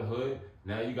outside of Fort Hood,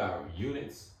 now you got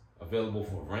units available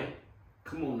for rent.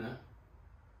 Come on now.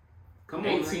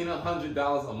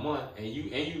 $1,800 a month, and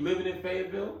you living in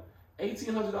Fayetteville.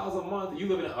 $1,800 a month. You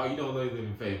living in, you don't really live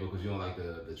in Fayetteville because you don't like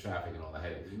the traffic and all that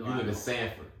headache. You live in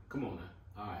Sanford. Come on now.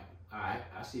 All right.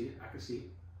 I see it. I can see it.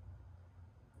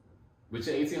 With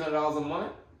your $1,800 a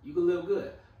month, you can live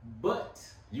good, but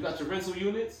you got your rental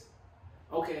units.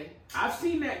 Okay, I've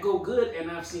seen that go good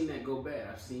and I've seen that go bad.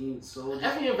 I've seen soldiers.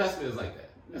 Every investment is like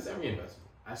that. That's every investment.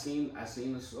 I seen a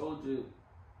soldier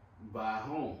buy a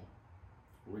home,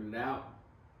 rent it out,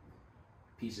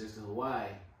 pieces to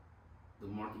Hawaii. The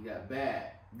market got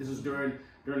bad. This was during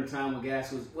the time when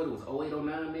gas was 08,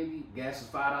 09 maybe. Gas was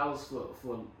 $5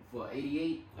 for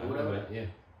 88 or whatever. That, yeah.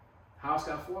 House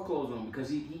got foreclosed on because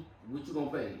he what you gonna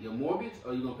pay? Your mortgage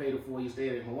or you gonna pay before you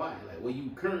stay in Hawaii? Like where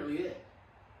you currently at?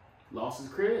 Lost his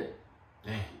crib.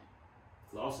 Damn.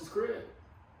 Lost his crib.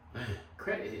 Damn.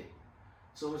 Credit hit.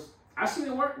 So I seen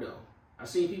it work though. I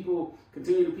seen people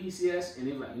continue to PCS and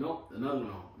they were like, nope, another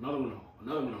one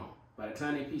on. By the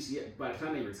time they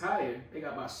retired, they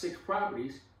got about 6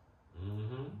 properties.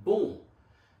 Mm-hmm. Boom.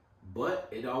 But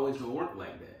it always don't work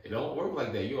like that. It don't work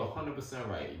like that. You're 100%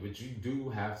 right. But you do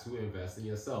have to invest in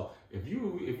yourself. If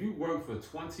you work for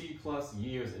 20 plus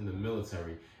years in the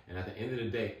military, and at the end of the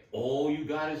day, all you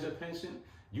got is your pension,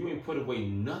 you ain't put away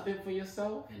nothing for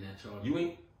yourself. And that charge you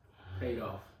ain't paid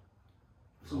off.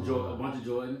 A bunch of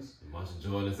Jordans.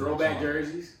 Throwback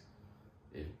jerseys.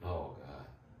 Oh God,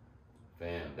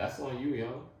 fam, that's on you,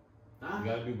 yo. You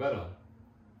gotta do better.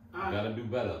 You gotta do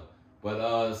better.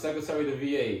 But Secretary of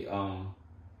the VA,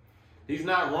 he's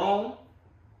not wrong,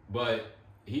 but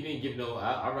he didn't give no.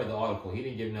 I read the article. He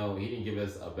didn't give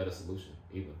us a better solution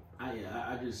either. I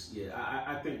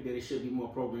think that it should be more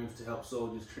programs to help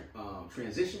soldiers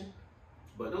transition.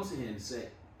 But don't sit here and say,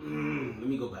 let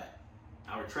me go back.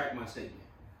 I retract my statement.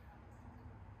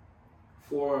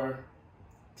 For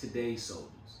today's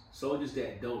soldiers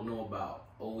that don't know about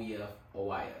OEF,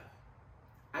 OIF,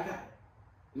 I got it.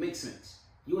 It makes sense.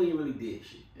 You ain't really did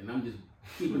shit. And I'm just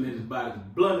keeping it about as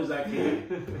blunt as I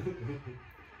can.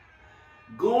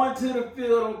 Going to the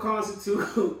field don't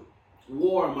constitute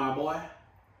war, my boy.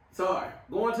 Sorry.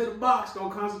 Going to the box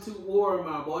don't constitute war,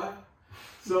 my boy.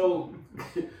 So,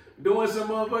 doing some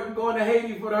motherfucking going to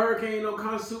Haiti for the hurricane don't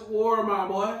constitute war, my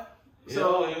boy.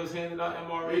 So it was handing out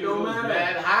MREs. It don't matter.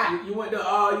 Mad hot. You went to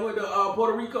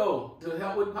Puerto Rico to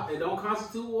help with. It don't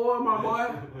constitute war, my boy.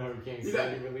 You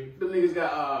got relief. The niggas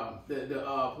got the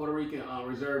Puerto Rican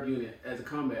reserve unit as a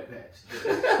combat patch.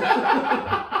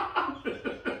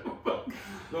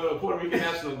 No, the Puerto Rican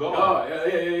National Guard. Oh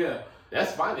yeah.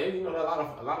 That's fine. A lot of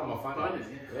them are fine.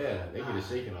 Yeah, they get it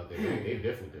shaking out there. They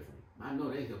different. I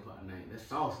know they hip hop name. That's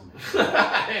sauce, man. I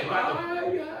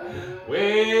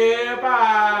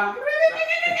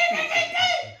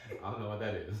don't know what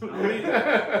that is. I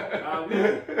don't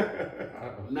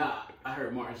either. Nah, I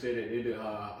heard Martin say that they did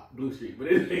Blue Street, but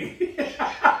it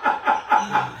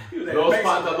Los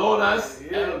pantalones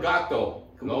el gato.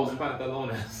 Los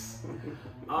pantalones.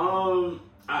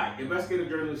 Alright, investigative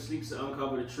journalist seeks to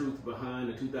uncover the truth behind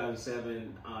the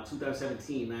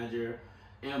 2017 Niger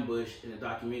ambush in a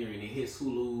documentary, and it hits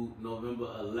Hulu November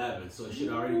 11th, so it should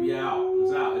already be out.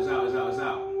 It's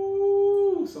out.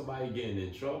 Ooh, somebody getting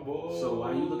in trouble. So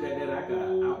while you look at that,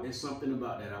 there's something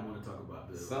about that I want to talk about,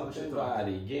 Bill.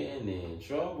 Somebody getting in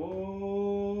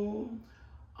trouble.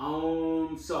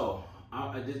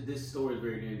 This story is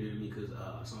very near and dear to me because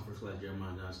some first class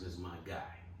Jeremiah Johnson is my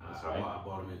guy. I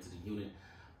brought him into the unit.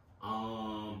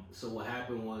 So what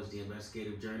happened was the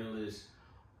investigative journalist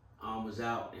was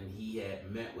out and he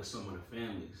had met with some of the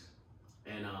families,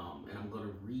 and I'm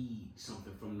gonna read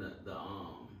something from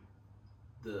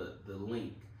the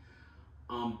link.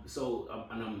 And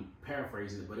I'm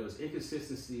paraphrasing it, but it was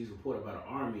inconsistencies reported by the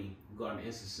Army regarding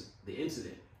the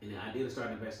incident, and the idea to start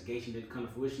an investigation didn't come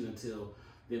to fruition until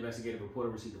the investigative reporter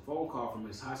received a phone call from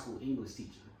his high school English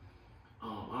teacher.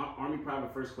 Army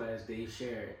Private First Class Dave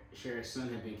Sherritt's son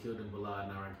had been killed in Balad,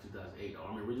 in Iraq in 2008. The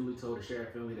Army originally told the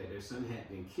Sherritt family that their son had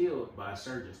been killed by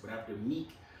insurgents, but after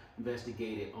Meek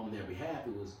investigated on their behalf,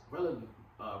 it was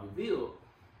revealed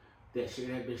that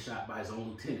Sherry had been shot by his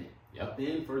own lieutenant. Yep.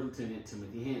 Then First Lieutenant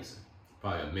Timothy Hansen.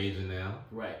 Probably a major now.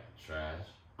 Right. Trash.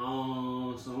 So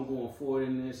I'm going forward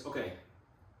in this. Okay.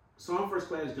 So on First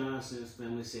Class Johnson's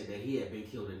family said that he had been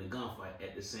killed in a gunfight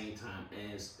at the same time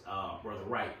as Brother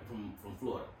Wright from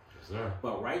Florida. Yes, sir.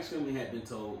 But Wright's family had been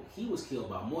told he was killed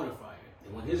by mortar fire.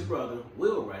 And when his brother,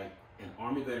 Will Wright, an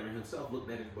Army veteran himself, looked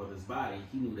at his brother's body,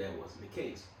 he knew that wasn't the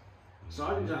case.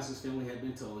 Sergeant Johnson's family had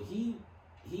been told he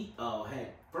had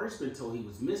first been told he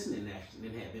was missing in action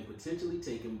and had been potentially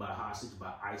taken by hostage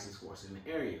by ISIS forces in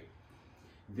the area.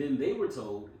 Then they were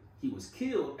told he was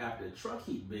killed after the truck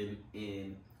he'd been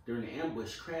in during the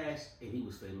ambush crashed and he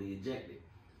was fatally ejected.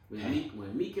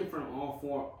 When Meek confirmed all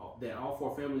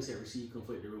four families had received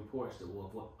conflicting reports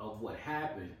of what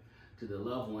happened to their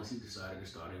loved ones, he decided to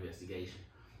start an investigation.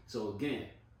 So again,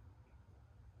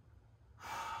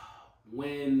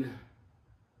 when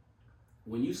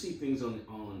you see things on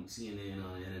CNN,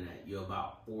 on the internet, you're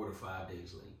about 4 to 5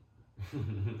 days late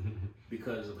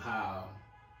because of how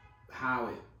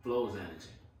it flows energy.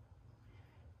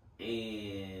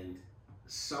 And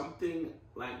something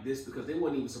like this, because they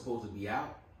weren't even supposed to be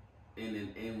out, and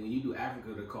when you do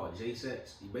Africa, they're called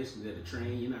J-sets. You're basically there to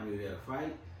train. You're not really there to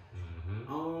fight.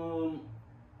 Mm-hmm.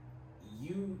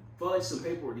 You fudge some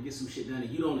paperwork to get some shit done, and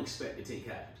you don't expect to take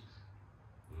casualties.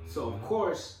 Mm-hmm. So of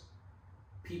course,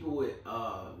 people with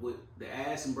the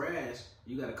ass and brass,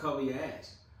 you got to cover your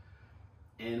ass.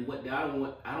 And I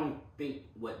don't think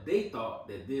what they thought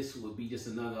that this would be just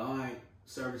another, all right,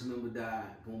 service member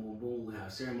died, boom, boom, boom, we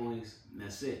have ceremonies, and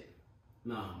that's it.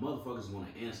 Nah, motherfuckers want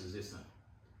answers this time.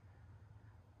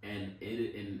 And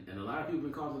a lot of people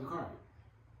been called to the carpet.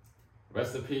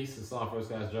 Rest in peace to Song First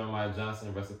Class Jeremiah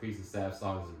Johnson. Rest in peace to Staff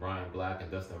Sergeants Brian Black and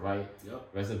Dustin Wright. Yep.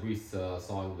 Rest in peace to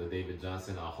Song David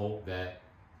Johnson. I hope that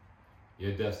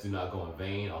your deaths do not go in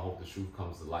vain. I hope the truth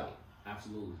comes to light.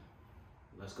 Absolutely.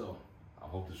 Let's go. I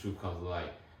hope the truth comes to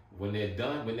light. When they're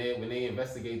done, when they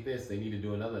investigate this, they need to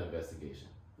do another investigation.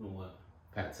 On what?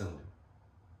 Pat Tillman.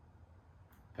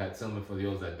 Pat Tillman, for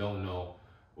those that don't know,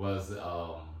 was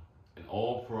an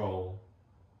all-pro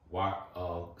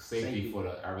safety for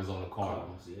the Arizona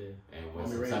Cardinals. Yeah. And when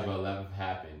September 11th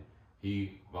happened,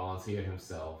 he volunteered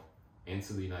himself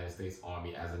into the United States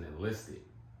Army as an enlisted.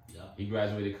 Yeah. He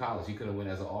graduated college. He could have went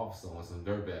as an officer on some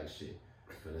dirtbag shit.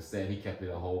 But instead, he kept it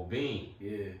a whole beam.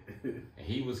 Yeah. And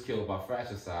he was killed by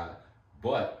fratricide.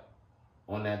 But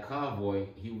on that convoy,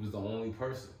 he was the only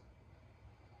person.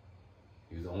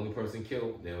 He was the only person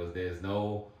killed. There's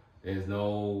no,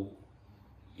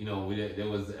 you know, there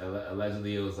was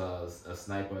allegedly it was a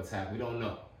sniper attack. We don't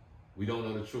know. We don't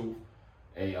know the truth.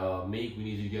 Hey, Meek, we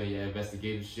need you to get on your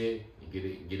investigative shit and get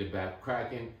it back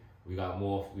cracking. We got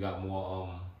more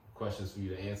questions for you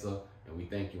to answer, and we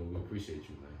thank you and we appreciate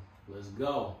you, man. Let's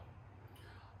go.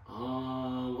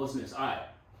 What's next? All right.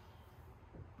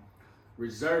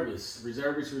 Reservists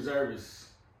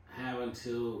have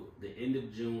until the end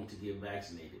of June to get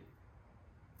vaccinated.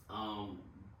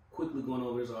 Quickly going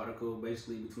over this article,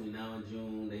 basically between now and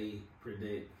June, they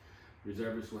predict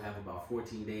reservists will have about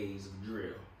 14 days of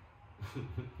drill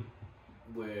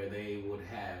where they would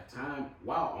have time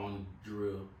while on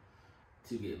drill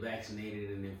to get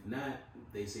vaccinated, and if not,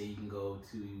 they say you can go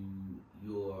to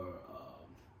your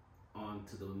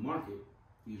onto the market,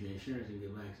 use your insurance, and get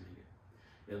vaccinated.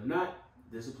 If not,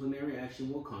 disciplinary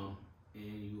action will come, and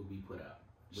you will be put out.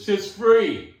 Shit's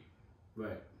free.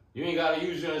 Right. You ain't gotta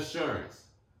use your insurance.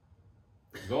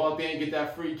 Go out there and get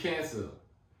that free cancer.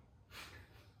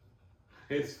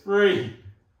 It's free.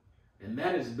 And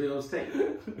that is Bill's take.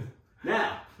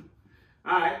 Now,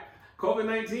 all right,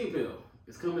 COVID-19 pill.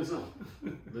 It's coming soon.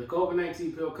 The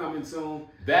COVID-19 pill coming soon.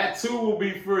 That too will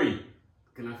be free.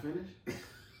 Can I finish?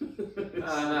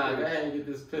 Nah. Go ahead and get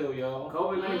this pill, y'all.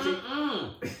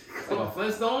 COVID-19. It's a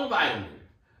Flintstone vitamin.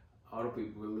 All the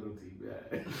people with little teeth,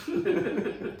 right?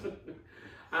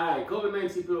 All right,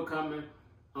 COVID-19 pill coming.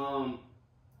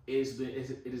 It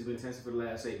has been tested for the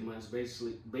last 8 months.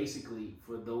 Basically,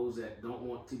 for those that don't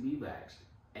want to be vaxxed,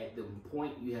 at the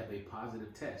point you have a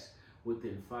positive test,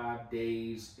 within 5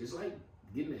 days, it's like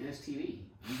getting an STD.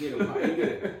 You get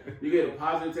a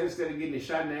positive test instead of getting a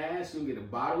shot in the ass. You get a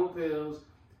bottle of pills,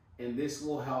 and this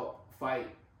will help fight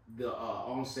the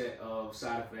onset of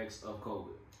side effects of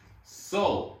COVID.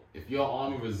 So, if you're an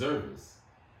Army reservist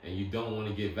and you don't want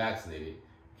to get vaccinated,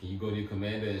 can you go to your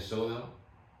commander and show them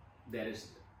that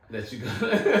you got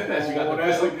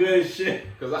that's a good shit.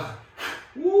 Cause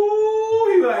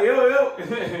woo, he like yo.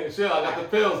 Sure, I got the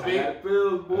pills, B. I got the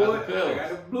pills, boy. I got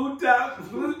the blue top. I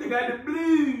got the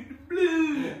bleed.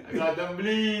 I got the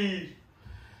bleed.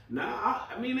 Nah,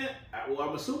 I mean, well,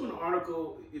 I'm assuming the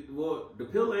article, the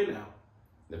pill ain't out.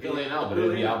 The pill ain't out, but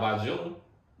it'll be out by June.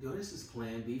 Yo, this is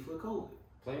Plan B for COVID.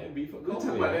 Plan B for We COVID.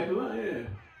 talking about that pill, yeah.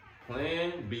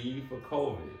 Plan B for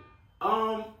COVID.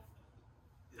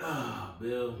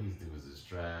 Bill. These dudes is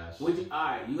trash.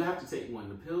 Alright, you have to take one,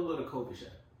 the pill or the COVID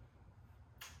shot?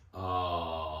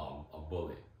 A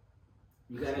bullet.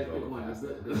 You gotta pick one.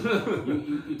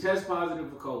 You test positive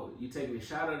for COVID. You taking a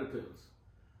shot of the pills?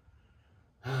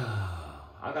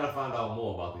 I gotta find out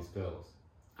more about these pills.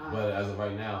 But as of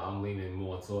right now, I'm leaning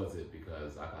more towards it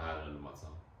because I can hide it under my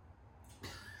tongue.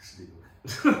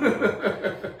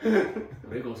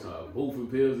 They're gonna start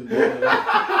boofing pills and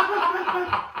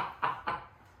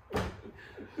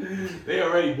They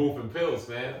already boofing pills,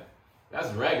 man.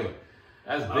 That's regular.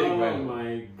 That's big regular. Oh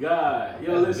my God.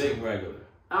 Yo, That's listen. big regular.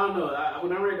 I don't know.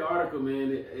 When I read the article,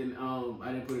 man, and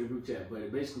I didn't put it in the group chat,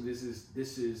 but basically this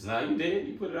is. Nah, you did.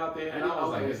 You put it out there, and I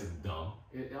was like, this is dumb.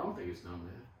 I don't think it's dumb,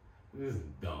 man. This is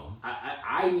dumb.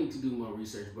 I need to do more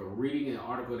research, but reading an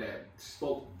article that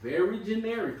spoke very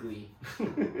generically,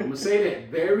 I'm gonna say that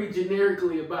very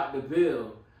generically about the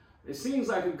bill, it seems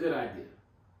like a good idea.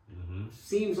 Mm-hmm.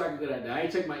 Seems like a good idea. I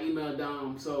ain't checked my email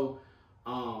down, so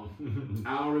I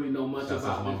don't really know much Shouts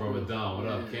about out to my brother Don. What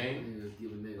up, King? Niggas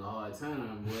give a nigga a hard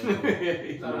time, boy.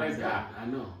 He's not a nice guy. I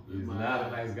know. He's not a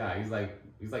nice guy. He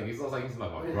looks like he's my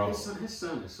brother. His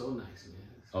son is so nice, man.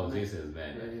 Oh, Jason is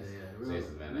bad. Yeah. Jason is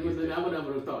bad. I would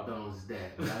never have thought Don was his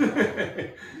dad. But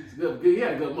he's good. He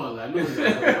had a good mother. I knew he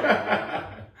had a good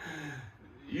mother.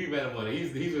 You met him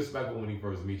he's respectful when he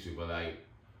first meets you, but like,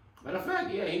 matter of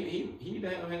fact, yeah, he need to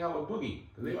hang out with Boogie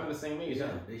because they around the same age.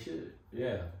 Yeah, they should.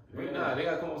 Yeah. Right now, they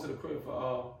gotta come up to the crib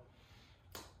for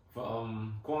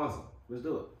Kwanzaa. Let's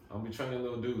do it. I'll be training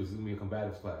little dudes. It's gonna be a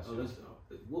combatives class. Oh, let's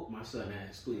whoop my son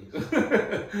ass, please. We'll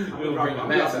bring the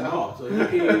mask at home. So he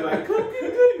can't be like, cook.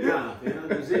 Nah, man,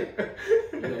 that's it.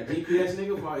 You got GPS nigga,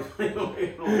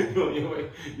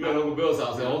 you at Uncle Bill's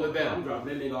house and hold it down. I'm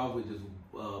dropping that nigga off with just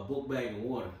book bag and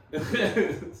water.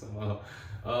 So,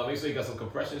 make sure you got some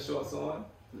compression shorts on.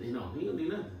 You know, he don't need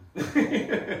nothing.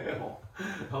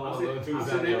 Hold on,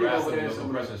 Tuesday night wrestling with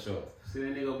compression shorts. See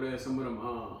that nigga over there, some of them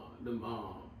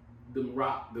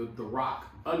rock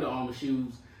Under Armour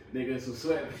shoes, nigga, and some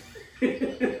sweat.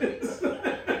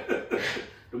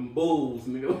 Them bulls,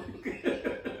 nigga.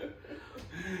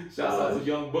 Shouts out to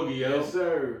Young Boogie, yo. Yes,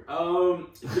 sir.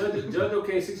 Judge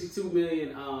okayed $62 million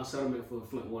settlement for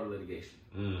Flint water litigation.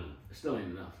 It still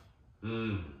ain't enough.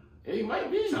 It might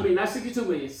be. I mean, not 62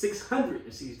 million,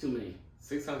 662 million.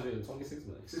 626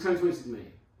 million. 626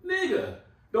 million. Nigga,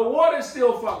 the water's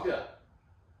still fucked up.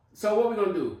 So what we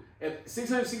gonna do? If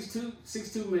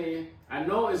 662 million, I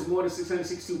know it's more than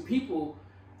 662 people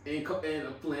in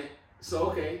Flint. So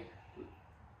okay,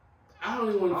 I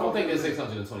don't think there's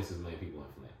 626 million people in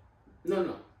Flint.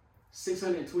 No,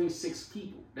 626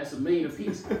 people. That's a million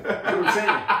apiece. You know what I'm saying?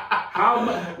 How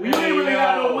much? We ain't really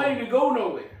got no money to go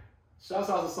nowhere. Shouts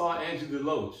out to Saw Angie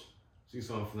DeLoach. She's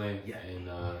from Flint, yeah, and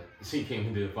she came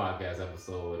and did a podcast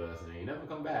episode with us, and ain't never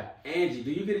come back. Angie,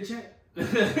 do you get a check?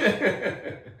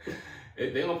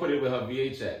 They gonna put it with her VA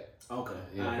check. Okay.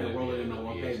 They'll roll it in on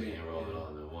one payment. And roll it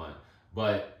all in one.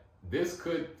 But this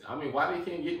could, I mean, why they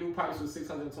can't get new pipes with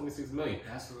 626 million?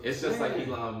 It's just like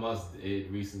Elon Musk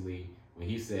did recently when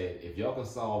he said, if y'all can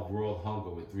solve world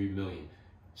hunger with 3 million,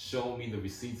 show me the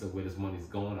receipts of where this money's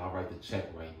going. I'll write the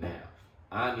check right now.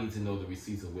 I need to know the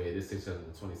receipts of where this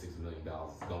 $626 million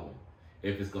is going.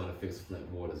 If it's going to fix Flint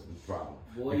water's problem.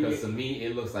 Because to me,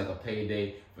 it looks like a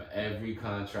payday for every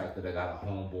contractor that got a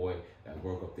homeboy that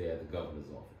work up there at the governor's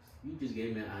office. You just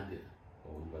gave me an idea.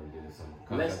 Oh, we better get some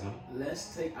contract money?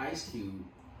 Let's take Ice Cube,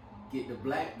 get the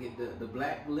black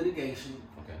litigation,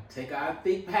 okay. Take our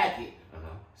thick packet,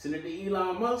 send it to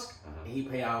Elon Musk, and he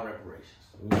pay our reparations.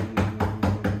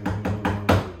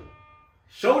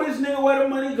 Show this nigga where the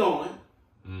money going,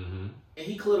 and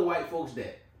he clear the white folks'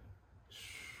 debt.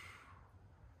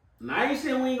 Now, I ain't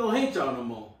saying we ain't gonna hate y'all no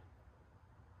more,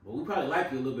 but we probably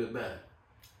like you a little bit better.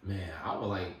 Man, I would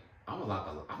like a lot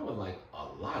of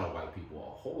white people a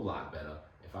whole lot better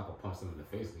if I could punch them in the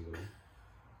face legally.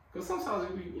 Because sometimes,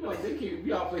 they can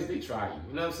be out of place, they try you.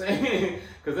 You know what I'm saying?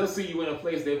 Because they'll see you in a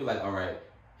place, they'll be like, all right,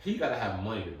 he got to have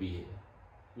money to be here.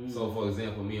 So, for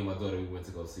example, me and my daughter, we went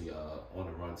to go see On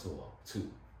the Run Tour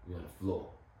 2. We on the floor.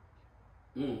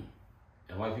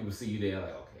 And white people see you there,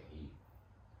 like, okay,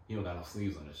 he don't got no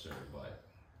sleeves on his shirt, but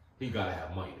he got to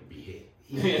have money to be here.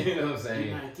 You know what I'm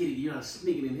saying? You're not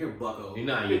sneaking in here, bucko. You're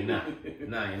not. You're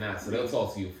not. So they'll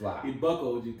talk to you fly. He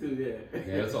buckoed you too, yeah.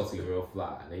 Yeah, they'll talk to you real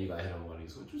fly. And then you gotta hit on one of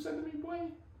these. What you said to me,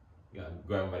 boy? You gotta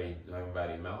grab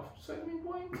everybody in your mouth. What you said to me,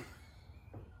 boy?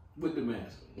 With the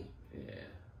mask. Yeah.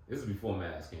 This is before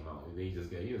mask came out. They just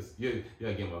get you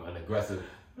gotta give them an aggressive.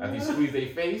 After you squeeze their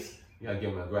face, you gotta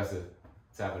give them an aggressive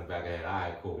tap in the back of the head. All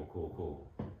right, cool.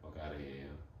 Fuck out of here.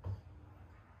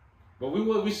 But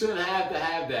we shouldn't have to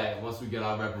have that once we get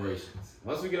our reparations.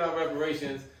 Once we get our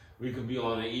reparations, we could be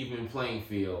on an even playing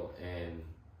field, and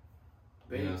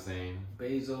you know what I'm saying?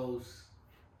 Bezos,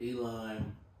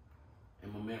 Elon,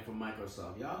 and my man from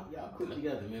Microsoft. Y'all put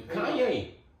together, man.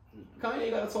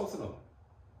 Kanye gotta talk to them.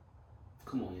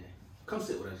 Come on, yeah. Come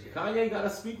sit with us, yeah. Kanye gotta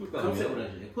speak with them. Come sit with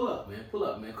us, yeah. Pull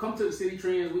up, man. Come to the City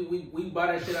Trends. We buy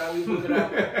that shit out. We look it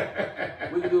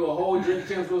out. We can do a whole Drink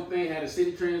Champs little thing. Have the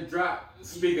City Trends drop.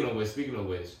 Speaking of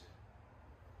which,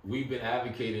 we've been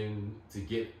advocating to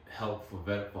get help for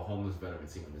homeless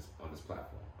veterans here on this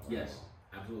platform. Yes,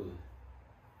 absolutely.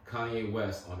 Kanye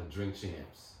West on the Drink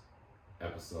Champs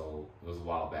episode, it was a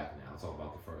while back now. I'll talk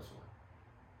about the first one.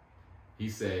 He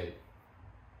said,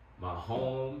 "My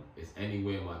home is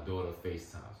anywhere my daughter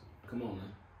FaceTimes me." Come on,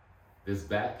 man. This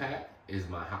backpack is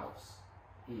my house.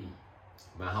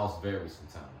 My house varies from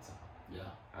time to time.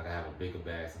 Yeah. I can have a bigger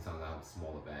bag, sometimes I have a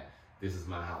smaller bag. This is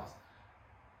my house.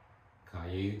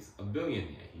 Kanye's a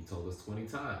billionaire. He told us 20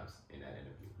 times in that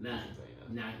interview. 9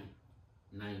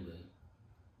 billion.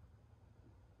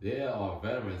 There are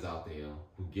veterans out there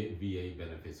who get VA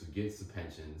benefits, who get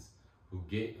pensions, who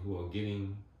are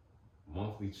getting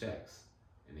monthly checks,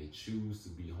 and they choose to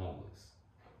be homeless.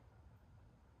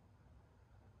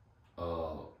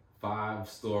 A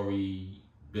 5-story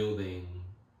building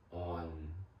on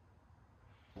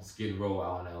Skid Row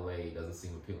out in LA doesn't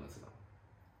seem appealing to them.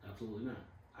 Absolutely not.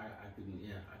 I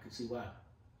can see why.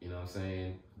 You know what I'm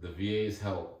saying? The VA's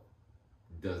help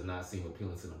does not seem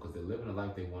appealing to them because they're living a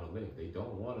life they want to live. They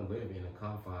don't want to live in the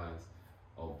confines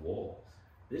of walls.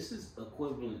 This is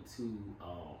equivalent to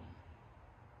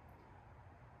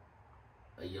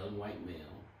a young white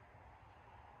male,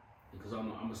 because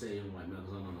I'm gonna say young white male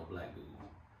because I don't know no black dudes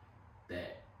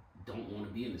that don't want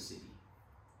to be in the city,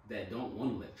 that don't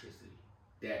want electricity,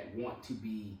 that want to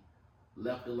be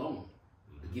left alone.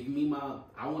 Give me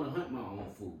I want to hunt my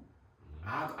own food.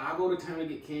 I go to town to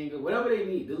get canned goods, whatever they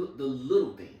need, the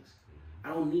little things. I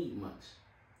don't need much.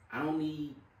 I don't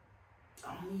need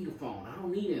a phone. I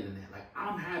don't need internet. Like,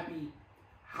 I'm happy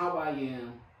how I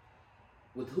am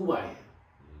with who I am.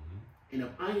 And if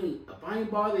I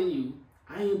ain't bothering you,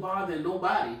 I ain't bothering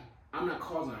nobody. I'm not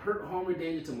causing hurt, harm, or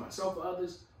danger to myself or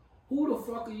others. Who the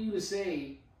fuck are you to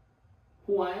say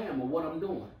who I am or what I'm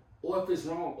doing, or if it's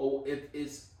wrong, or if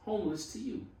it's homeless to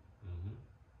you?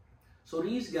 So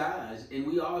these guys, and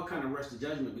we all kind of rush to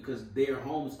judgment because their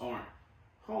homes aren't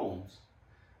homes.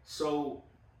 So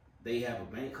they have a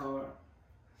bank card,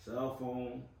 cell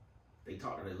phone, they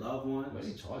talk to their loved ones. But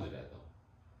they charge you that though.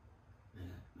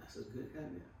 Yeah, that's a good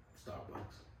goddamn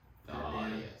Starbucks. Oh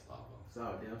yeah, Starbucks.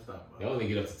 Goddamn Starbucks. They only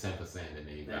get up to 10%, and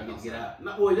then you get out.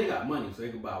 No, boy, they got money, so they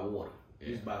can buy water.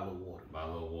 Yeah. Just buy a little water. Buy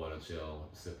a little water, chill,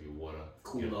 sip your water.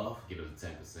 Cool off. Get up to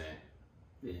 10%.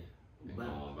 Yeah. And go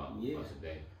on about a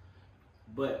day.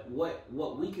 But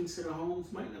what we consider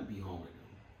homes might not be home to them.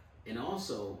 And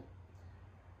also,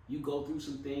 you go through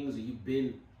some things, or you've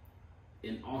been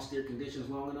in austere conditions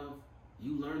long enough,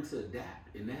 you learn to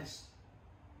adapt, and that's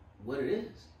what it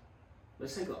is.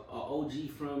 Let's take a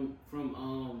OG from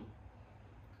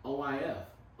OIF,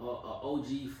 a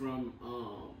OG from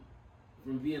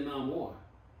Vietnam War.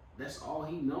 That's all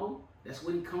he know. That's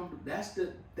what he comfortable.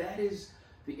 That is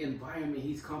the environment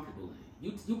he's comfortable in.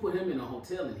 You put him in a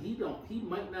hotel and he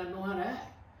might not know how to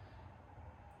act.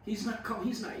 He's not.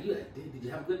 Did you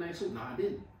have a good night's sleep? No, I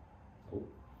didn't. Oh.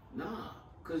 Nah,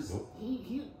 cause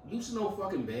he used to no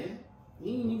fucking bed.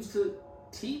 He ain't used to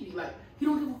TV. Like, he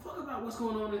don't give a fuck about what's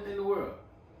going on in the world.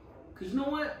 Cause you know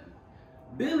what,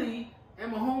 Billy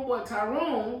and my homeboy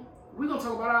Tyrone, we gonna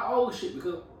talk about our old shit,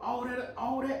 because all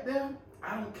that there,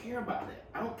 I don't care about that.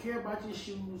 I don't care about your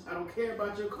shoes. I don't care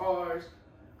about your cars.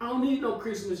 I don't need no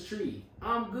Christmas tree.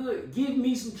 I'm good. Give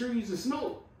me some trees and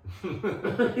smoke.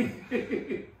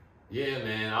 Yeah,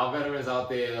 man. Our veterans out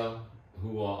there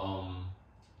who are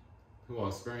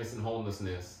experiencing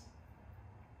homelessness.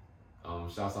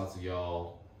 Shouts out to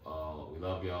y'all. We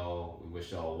love y'all. We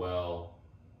wish y'all well.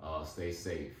 Stay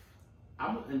safe.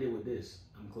 I'm gonna end it with this.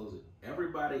 I'm gonna close it.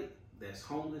 Everybody that's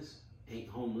homeless ain't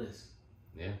homeless.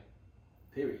 Yeah.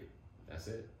 Period. That's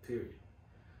it. Period.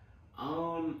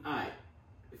 All right.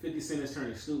 50 Cent is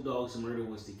turning Snoop Dogg's Murder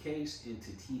Was the Case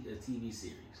into a TV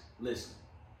series. Listen,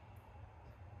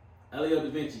 Elio Da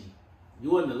Vinci, you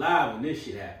wasn't alive when this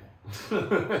shit happened.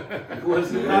 You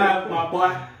wasn't alive, my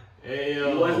boy. Hey,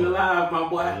 yo. You wasn't alive, my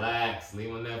boy. Relax.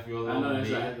 Leave my nephew alone. I know that's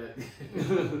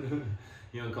right.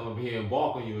 he don't come up here and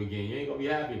bark on you again, you ain't gonna be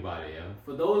happy about it, yo.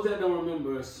 For those that don't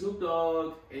remember, Snoop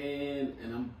Dogg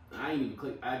and I ain't even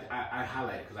click. I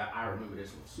highlighted because I remember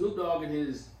this one. Snoop Dogg and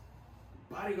his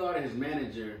bodyguard and his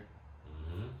manager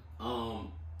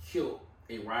killed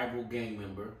a rival gang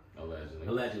member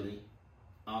allegedly.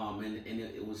 And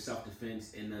it was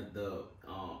self-defense, and and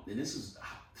this was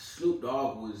Snoop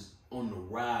Dogg was on the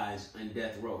rise in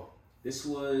Death Row.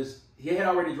 He had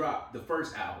already dropped the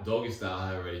first album. Doggy Style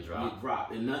had already dropped. It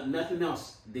dropped, and nothing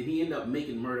else. Did he end up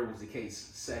making Murder Was the Case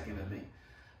second, I think.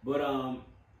 But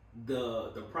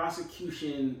the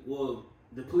prosecution,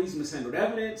 the police mishandled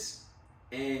evidence,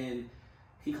 and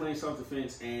he claimed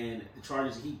self-defense, and the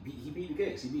charges, he beat the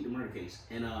case. He beat the murder case,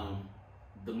 and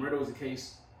the Murder Was the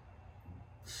Case.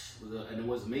 And it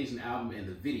was an amazing album, and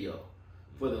the video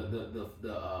for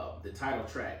the title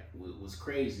track was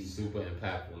crazy. Super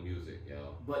impactful music,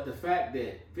 yo. But the fact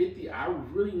that 50, I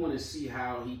really want to see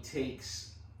how he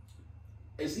takes.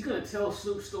 Is he gonna tell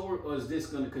Snoop's story, or is this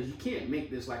gonna? Because you can't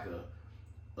make this like a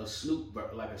Snoop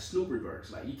reverse.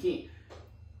 Like you can't.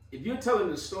 If you're telling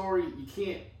the story, you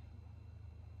can't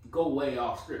go way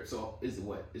off script. So is it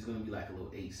what? It's gonna be like a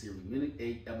little 8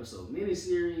 episode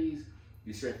miniseries.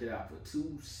 You stretch it out for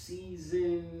 2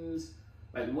 seasons.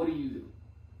 Like, what do you do?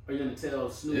 Are you gonna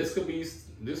tell Snoop? This could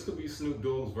be Snoop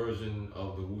Dogg's version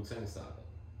of the Wu-Tang Saga.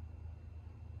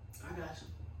 I got you.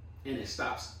 And it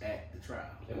stops at the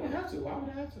trial. They don't have to. Why would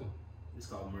they have to? It's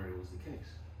called Murder Was the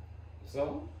Case.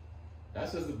 So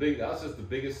that's just the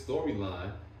biggest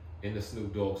storyline in the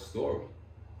Snoop Dogg story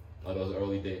of those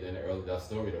early days, the early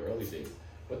days.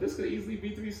 But this could easily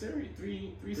be 3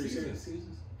 seasons.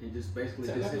 And just basically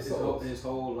his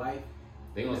whole life.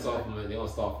 They're gonna start from the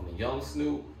young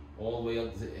Snoop all the way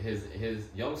up to his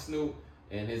young Snoop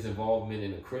and his involvement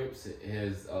in the Crips,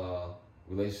 his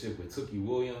relationship with Tookie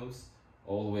Williams,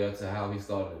 all the way up to how he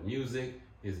started music,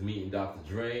 his meeting Dr.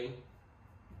 Dre.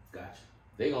 Gotcha.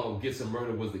 They gonna get some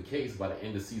Murder Was the Case by the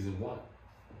end of season 1.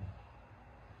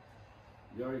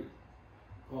 You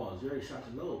already shot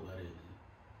your load by then.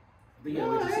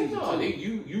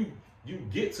 You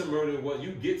get to Murder Was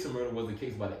the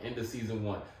Case by the end of season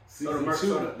 1. Season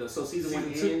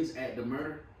 2 ends at the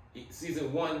murder.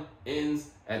 Season 1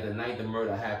 ends at the night the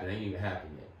murder happened. It ain't even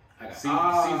happened yet.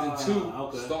 Season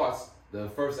 2 starts. The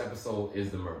first episode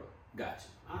is the murder. Gotcha.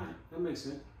 All right, that makes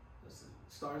sense.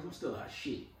 Stars, I'm still out of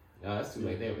shit. No, that's too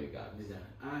late. They already got it.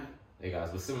 All right. Hey guys,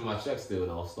 but some of my checks still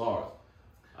don't stars.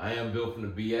 I am Bill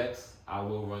from the BX. I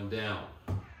will run down.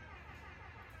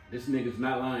 This nigga's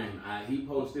not lying. He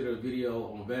posted a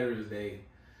video on Veterans Day.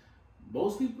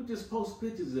 Most people just post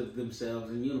pictures of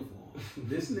themselves in uniform.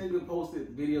 This nigga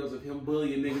posted videos of him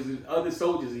bullying niggas and other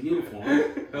soldiers in uniform.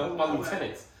 Those are my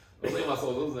lieutenants. Those ain't my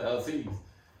soldiers. Those are LTs.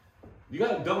 You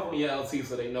gotta dunk on your LT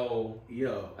so they know.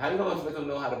 Yo, how you gonna expect them to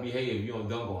know how to behave if you don't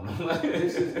dunk on them?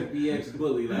 This is the BX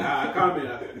bully. Like I comment.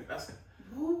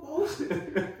 Who posted?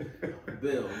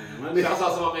 Bill, man. Shouts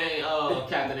out to my man,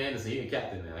 Captain Anderson. He a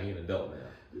captain now. He an adult now.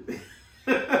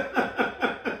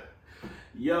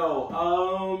 Yo,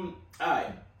 all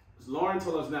right. Lauren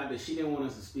told us not that she didn't want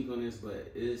us to speak on this,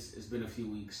 but it's been a few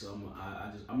weeks, so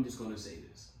I'm just gonna say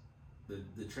this: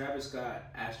 the Travis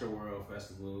Scott Astroworld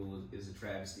Festival is a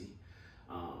travesty.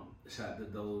 Shout out to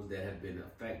those that have been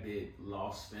affected,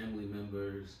 lost family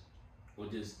members, or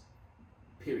just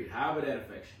period, however that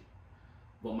affects you.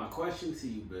 But my question to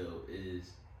you, Bill,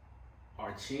 is: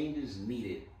 are changes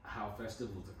needed how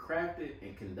festivals are crafted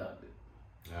and conducted?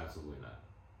 Absolutely not.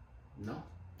 No?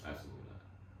 Absolutely not.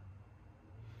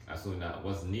 Absolutely not.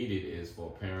 What's needed is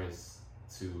for parents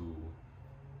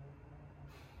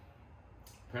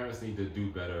need to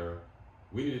do better.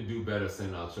 We need to do better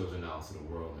sending our children out to the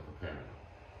world and preparing them.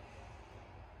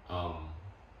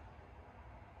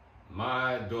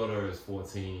 My daughter is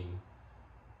 14.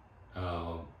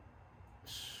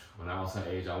 When I was her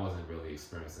age, I wasn't really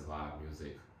experiencing live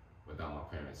music without my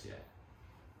parents yet.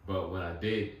 But when I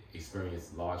did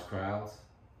experience large crowds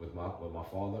with my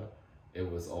father, it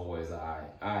was always, all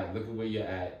right, look at where you're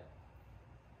at.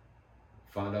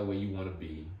 Find out where you want to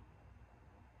be.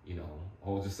 You know,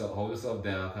 hold yourself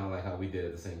down, kind of like how we did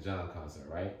at the St. John concert,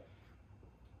 right?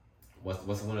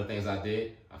 What's one of the things I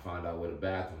did? I found out where the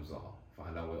bathrooms are.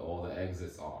 Find out where all the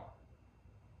exits are.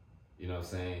 You know what I'm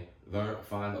saying?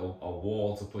 Find a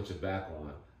wall to put your back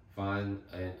on. Find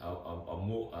an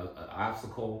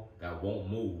obstacle that won't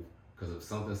move. Because if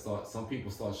some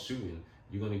people start shooting,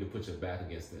 you're gonna need to put your back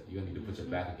against it. You're gonna need to put your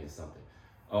back against something.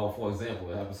 Oh, for example,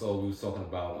 the episode we was talking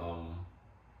about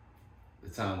the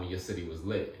time when your city was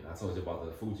lit, and I told you about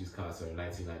the Fugees concert in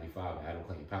 1995 at Adam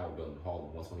Clayton Power Building,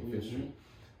 Harlem, 125th Street.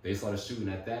 They started shooting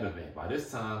at that event. By this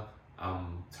time,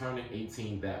 I'm turning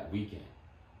 18 that weekend.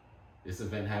 This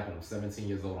event happened. I'm 17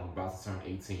 years old. I'm about to turn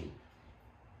 18.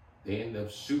 They end up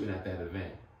shooting at that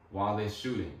event. While they're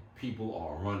shooting, people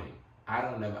are running. I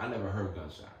never heard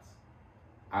gunshots.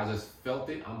 I just felt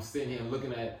it. I'm sitting here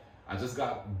looking at. I just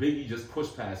got Biggie just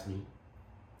pushed past me.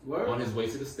 Word? On his way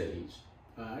to the stage.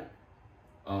 All right.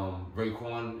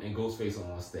 Raekwon and Ghostface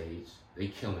are on stage. They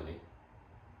killing it.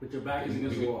 But your back is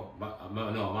against the wall.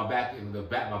 My back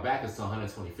is to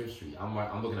 125th Street. I'm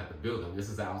looking at the building. This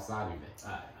is an outside event.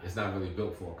 All right. It's not really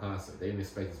built for a concert. They didn't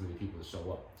expect as many people to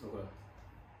show up. Okay.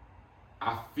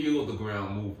 I feel the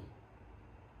ground moving.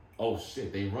 Oh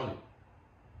shit, they running.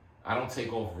 I don't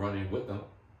take off running with them.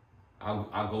 I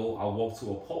walk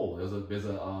to a pole.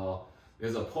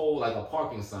 There's a pole, like a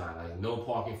parking sign, like no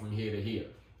parking from here to here.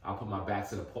 I'll put my back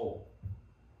to the pole.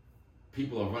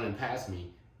 People are running past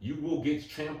me. You will get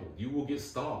trampled. You will get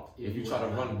stomped if you try to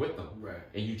run with them. Right.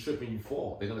 And you trip and you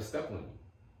fall. They're gonna step on you.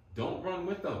 Don't run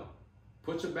with them.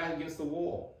 Put your back against the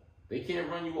wall. They can't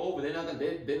run you over. They're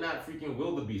not freaking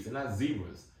wildebeest. They're not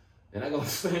zebras. They're not gonna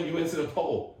slam you into the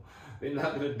pole. They're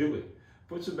not gonna do it.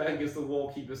 Put your back against the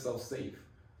wall. Keep yourself safe.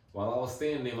 While I was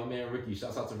standing there, my man Ricky,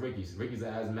 shouts out to Ricky. Ricky's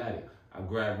an asthmatic. I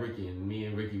grabbed Ricky, and me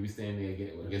and Ricky, we stand there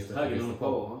against the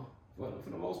pole. Huh? Well, for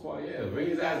the most part, yeah.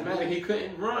 Ricky's asthmatic. He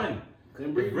couldn't run.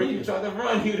 Couldn't breathe. If Ricky tried to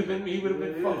run, he would have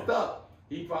been fucked up.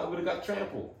 He probably would have got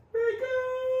trampled.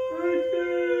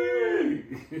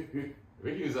 Ricky.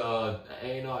 Ricky was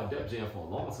A&R Def Jam for a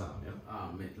long time, yeah.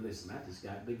 Oh man, listen, I just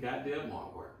got the goddamn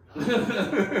artwork.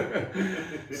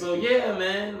 So yeah,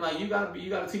 man, like you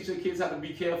gotta teach your kids how to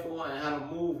be careful and how to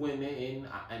move when they're in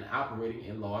and operating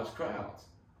in large crowds.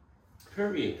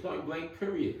 Period. Point blank.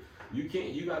 Period. You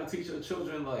gotta teach your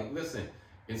children, like, listen,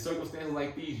 in circumstances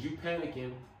like these, you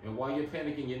panicking, and while you're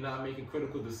panicking, you're not making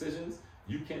critical decisions.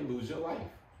 You can lose your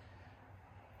life.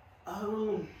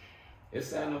 It's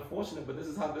sad and unfortunate, but this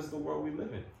is the world we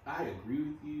live in. I agree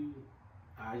with you.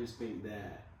 I just think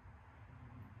that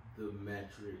the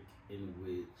metric in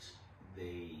which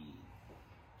they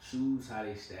choose how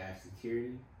they staff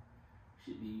security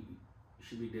should be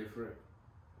different.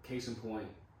 Case in point,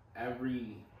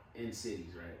 in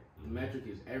cities, right? The metric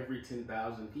is every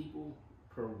 10,000 people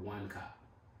per one cop,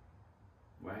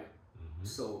 right? Mm-hmm.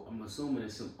 So I'm assuming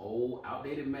it's some old,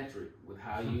 outdated metric with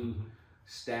how you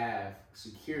staff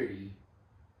security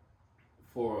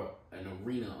for an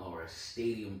arena or a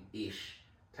stadium-ish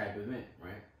type event,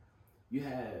 right? You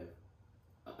have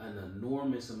an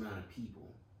enormous amount of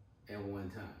people at one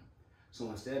time. So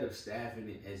instead of staffing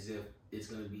it as if it's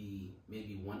going to be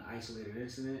maybe one isolated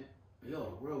incident, the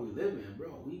world we live in,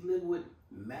 bro, we live with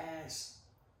mass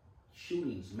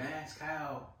shootings, mass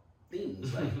cow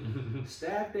things. Like,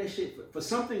 staff that shit for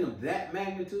something of that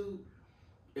magnitude.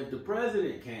 If the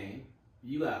president came,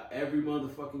 you got every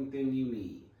motherfucking thing you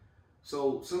need.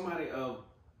 So somebody of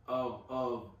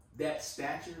that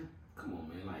stature, come on,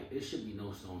 man, like, there should be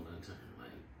no stone unturned.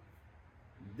 Like,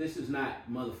 this is not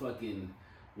motherfucking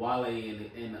Wale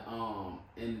and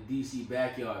the DC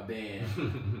Backyard Band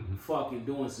fucking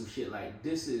doing some shit. Like,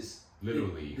 this is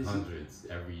literally hundreds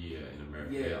every year in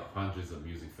America. Yeah. There are hundreds of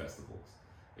music festivals.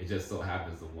 It just so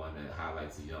happens the one that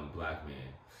highlights a young black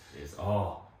man is,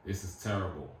 this is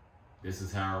terrible. This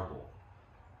is horrible.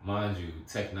 Mind you,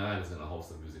 Tech Nine is going to host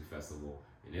a music festival,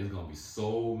 and there's going to be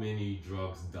so many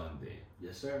drugs done there.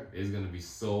 Yes, sir. There's going to be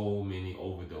so many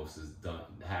overdoses done.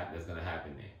 That's going to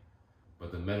happen there.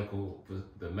 But the medical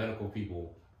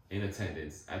people in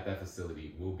attendance at that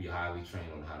facility will be highly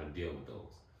trained on how to deal with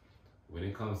those. When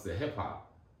it comes to hip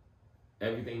hop,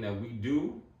 everything that we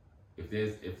do, if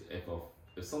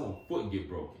someone's foot get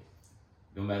broken,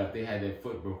 no matter if they had their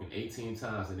foot broken 18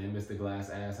 times and then Mr. Glass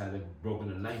Ass had it broken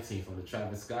the 19th on the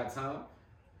Travis Scott time,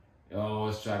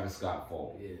 it's Travis Scott's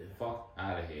fault. Yeah. Fuck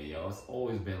out of here, yo. It's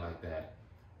always been like that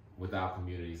with our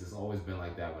communities. It's always been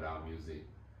like that with our music.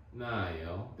 Nah,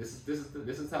 yo. This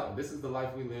is the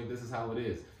life we live. This is how it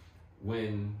is.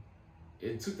 When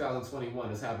in 2021,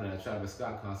 it's happening at a Travis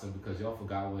Scott concert because y'all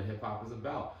forgot what hip hop is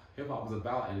about. Hip hop is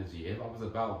about energy. Hip hop is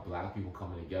about black people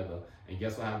coming together. And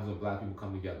guess what happens when black people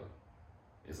come together?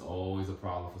 It's always a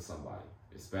problem for somebody,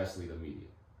 especially the media.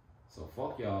 So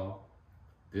fuck y'all.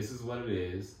 This is what it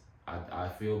is. I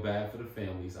feel bad for the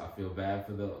families. I feel bad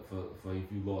for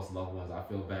if you lost loved ones. I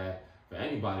feel bad for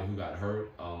anybody who got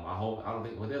hurt.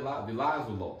 The lives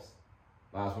were lost.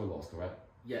 Lives were lost, correct?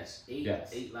 Yes. Eight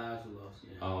lives were lost.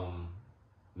 Yeah.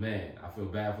 Man, I feel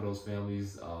bad for those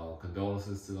families.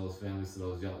 Condolences to those families, to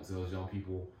those young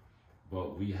people.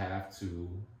 But we have to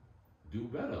do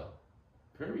better.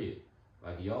 Period.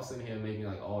 Like, y'all sitting here making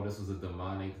like, this was a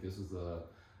demonic, this was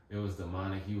it was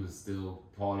demonic. He was still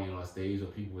partying on stage or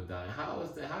people were dying. How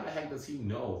the heck does he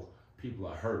know people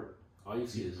are hurt? All you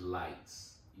see is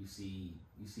lights. You see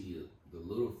the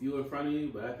little few in front of you,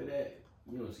 but after that,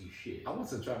 you don't see shit. I went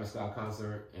to a Travis Scott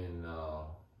concert in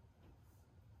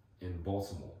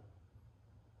Baltimore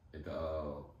at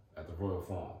the Royal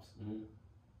Farms,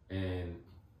 and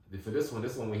for this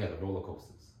one we had the roller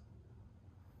coasters.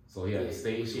 So he had a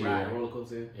stage here, roller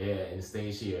coaster. Yeah, and the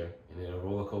stage here, and then a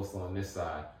roller coaster on this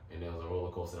side, and there was a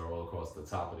roller coaster that rolled across the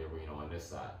top of the arena on this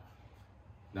side.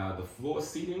 Now the floor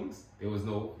seatings, there was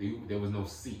no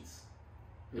seats.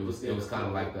 It was kind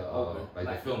of like the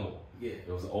the Fillmore. Yeah.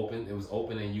 It was open,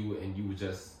 and you were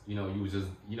just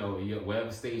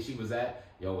wherever stage he was at,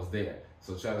 y'all was there.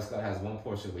 So Travis Scott has one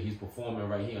portion where he's performing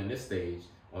right here on this stage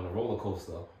on the roller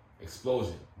coaster.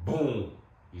 Explosion, boom,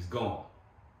 he's gone.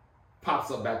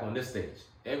 Pops up back on this stage.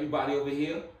 Everybody over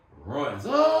here runs.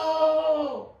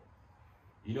 Oh!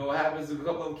 You know what happens to a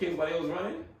couple of kids while they was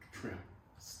running? Trim.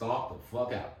 Stomp the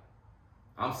fuck out.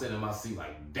 I'm sitting in my seat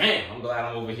like, damn, I'm glad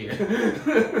I'm over here.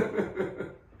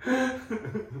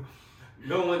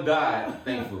 No one died,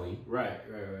 thankfully. Right.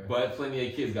 But plenty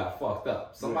of kids got fucked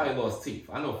up. Somebody lost teeth.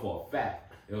 I know for a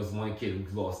fact there was one kid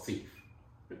who lost teeth.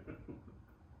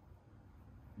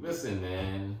 Listen,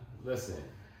 man. Listen.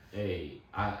 Hey,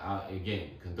 I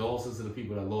again, condolences to the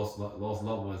people that lost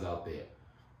loved ones out there.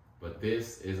 But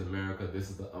this is America. This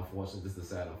is the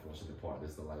sad, unfortunate part.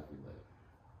 This is the life we live.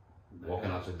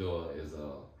 Walking out your door is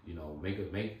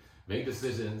make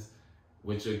decisions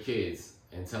with your kids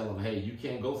and tell them, hey, you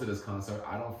can't go to this concert.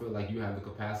 I don't feel like you have the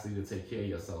capacity to take care of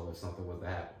yourself if something was to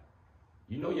happen.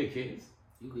 You know your kids.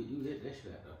 You hit that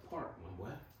shit at the park, my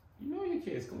boy. You know your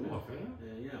kids. Come on, fam.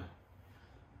 Yeah.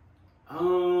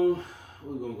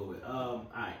 What we gonna go with?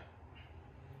 Alright.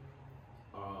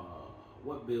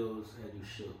 What bills had you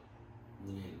shook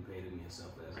when you hadn't paid them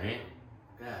yourself last night?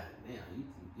 God damn,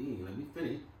 you didn't let me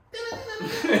finish.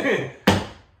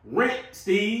 Rent,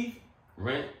 Steve.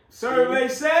 Rent. Survey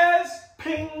says,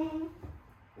 ping.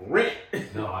 Rent.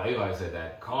 No, they always said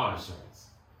that. Car insurance.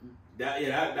 That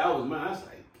was mine. I was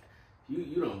like,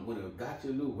 you done would have got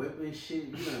your new whip and shit.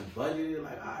 You done budgeted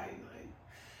like, alright, like,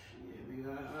 shit,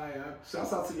 nigga,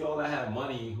 Shouts out to y'all that have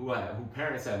money, who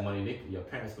parents have money. Your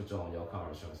parents put y'all on your car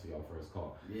insurance for your first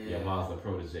car. Yeah. Your mom's the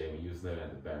protege when you was living at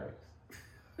the barracks.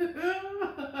 For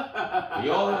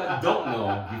y'all that don't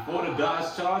know, before the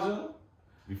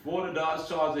Dodge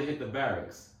Charger hit the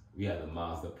barracks, we had the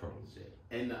Mazda Protege.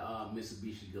 And the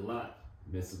Mitsubishi Galant.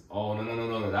 Oh,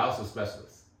 no. That was for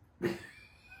specialists. Okay.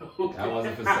 That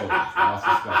wasn't for soldiers. That was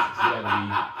for specialists.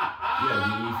 You had to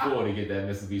be E4 to get that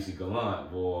Mitsubishi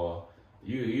Galant, boy.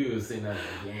 You was sitting there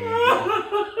like, yeah.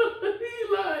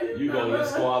 You go to your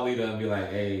squad leader and be like,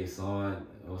 hey, son,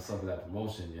 what's up with that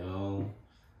promotion, yo?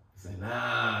 Say,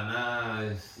 nah.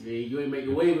 Yeah, you ain't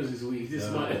making waivers this week, this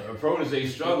month. A protege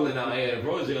struggling out here. A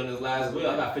protege on this last wheel.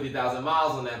 I got 50,000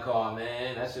 miles on that car,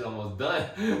 man. That shit almost done.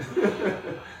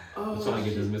 I'm trying to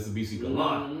get this Mitsubishi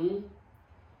Galant. Mm-hmm.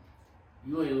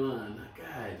 You ain't lying.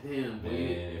 God damn, boy.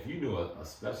 Man, if you knew a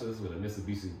specialist with a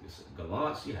Mitsubishi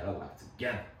Galant, she had her life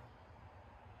together.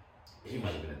 She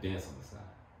might have been a dancer on the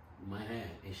side. Might have.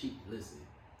 And she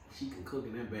can cook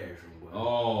in that bathroom, boy.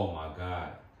 Oh my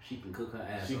God. She can cook her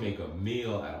ass She off. make a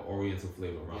meal out of Oriental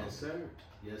flavor ramen.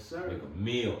 Yes, sir. Make a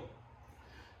meal.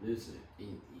 Listen,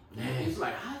 it's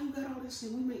like, how you got all this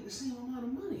and we make the same amount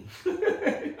of money?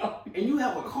 And you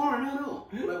have a car and I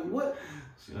don't. Like, what?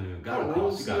 She don't even got a room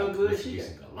car. She got smell good.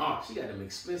 Galant. She got them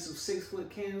expensive 6-foot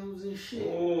candles and shit.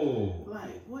 Oh.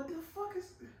 Like, what the fuck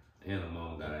is this? And her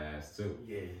mom got an ass too.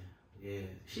 Yeah.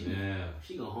 She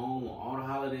go home on all the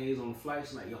holidays on the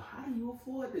flights. Like, yo, how do you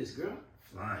afford this, girl?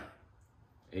 Flying.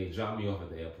 Hey, drop me off at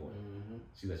the airport. Mm-hmm.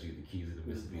 She let you get the keys to the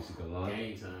Mitsubishi Galant.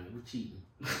 Game time. You cheating.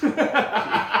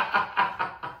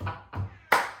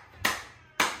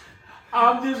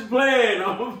 I'm just playing.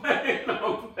 I'm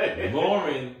playing.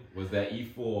 Lauren was that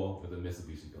E4 with the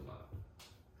Mitsubishi Galant.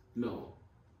 No.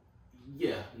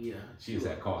 Yeah. She just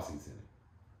had car seats in it.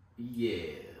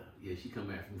 Yeah. She come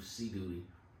back from sea duty,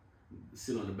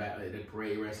 sit on the back of that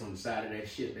parade rest on the side of that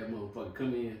shit. That motherfucker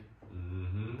come in,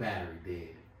 battery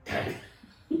dead.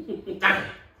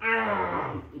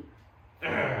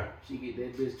 She get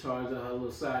that bitch charged up. Her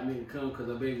little side nigga come because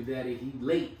her baby daddy he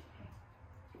late.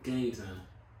 Game time.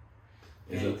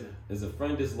 Is a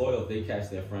friend disloyal if they catch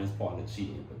their friend's partner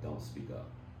cheating but don't speak up?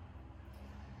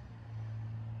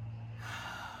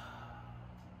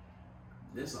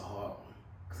 That's a hard one.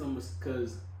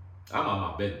 Because I'm on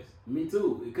my business. Me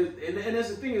too. Because and that's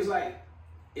the thing is like,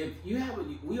 if you have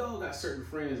we all got certain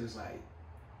friends. It's like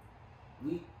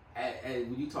and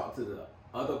when you talk to the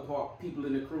other people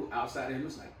in the crew outside of him,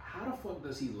 it's like, how the fuck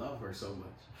does he love her so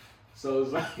much? So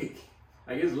it's like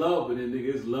it's love, but then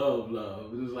nigga, it's love.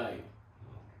 And it's like,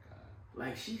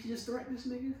 like she just threatened this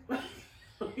nigga.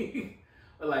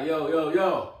 Like,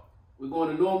 yo, we're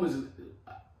going to Norman's.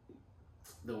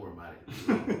 Don't worry about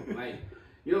it. Like,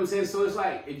 you know what I'm saying? So it's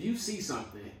like, if you see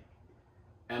something,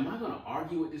 am I gonna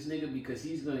argue with this nigga because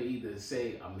he's gonna either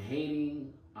say I'm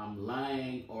hating, I'm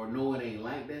lying, or no, it ain't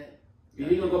like that?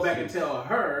 If you're gonna go back and tell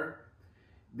her,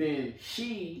 then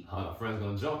she, her friend's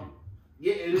gonna jump you.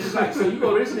 Yeah, and it's like, so you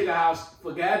go to this nigga house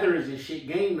for gatherings and shit,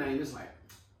 game night, and it's like,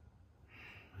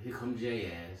 here come Jay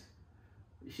ass.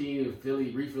 She ain't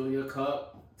refilling your cup.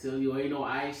 Tell you ain't no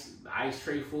ice, the ice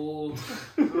tray full.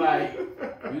 Like,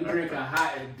 you drink a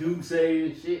hot Douce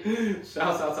and shit.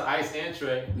 Shouts out to Ice and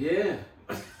Tray. Yeah.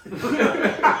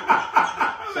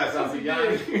 Shouts out to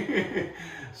Yanni.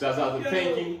 Shouts out to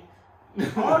Pinky.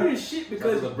 All this shit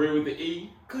because. Shouts out to Brie with the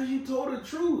E. Because you told the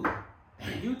truth.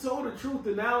 You told the truth,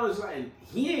 and now it's like,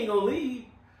 he ain't gonna leave.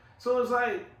 So it's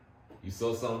like. You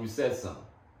saw something, you said something.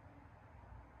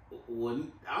 Well,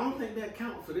 I don't think that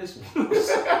counts for this one.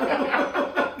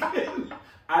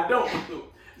 I don't.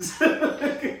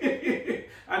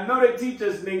 I know they teach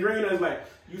us and ingrain us like,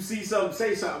 you see something,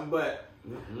 say something, but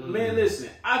man, listen,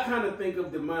 I kind of think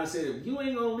of the mindset of, you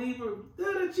ain't gonna leave her,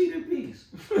 let her cheat in peace.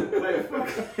 Like, fuck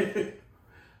it.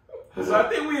 So I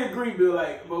think we agree, Bill.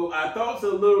 Like, well, our thoughts are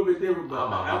a little bit different, but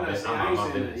I'm not saying, I ain't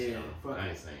saying that. Yeah, fuck. I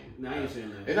ain't saying. No, I ain't saying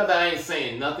that. It's not that I ain't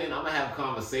saying nothing. I'm gonna have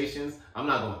conversations. I'm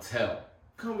not gonna tell.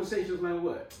 Conversations like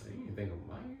what? You need to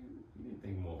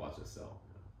think more about yourself.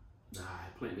 Nah,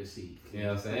 plant the seed. Kid. You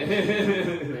know what I'm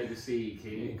saying? Plant the seed,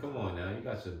 kid. Yeah, come on now. You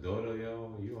got your daughter,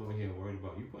 yo. You over here worried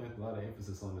about, you putting a lot of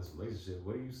emphasis on this relationship.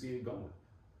 Where do you see it going?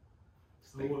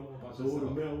 Just think more about yourself.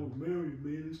 The man was married,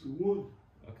 man. It's the one.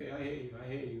 Okay, I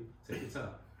hear you. Take your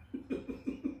time.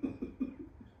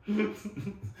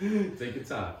 Take your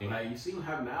time, King. Like, you see what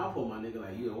happened to Alpo, my nigga.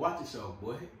 Like, you gotta watch yourself,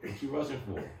 boy. What you rushing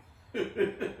for?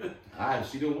 Alright,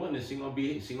 she the one that she gonna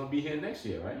be here next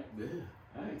year, right? Yeah.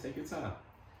 Alright, take your time.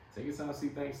 Take your time to see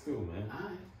things through, man.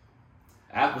 Alright.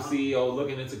 Apple CEO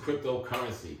looking into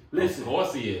cryptocurrency. Listen. Of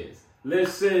course he is.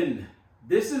 Listen.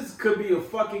 Could be a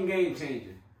fucking game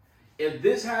changer. If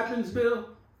this happens, Bill,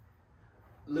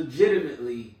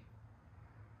 legitimately,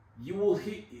 you will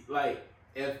hit, like,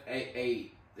 if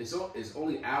it's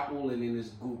only Apple and then it's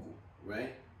Google,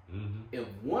 right? Mm-hmm. If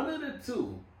one of the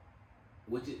two,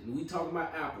 which we talking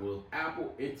about Apple, if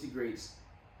Apple integrates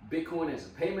Bitcoin as a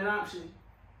payment option,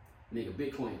 nigga,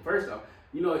 Bitcoin. First off,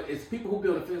 you know, it's people who be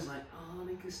on the fence like, oh,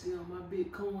 they can steal my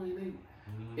Bitcoin.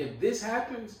 Mm-hmm. If this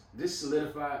happens, this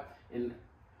solidified, and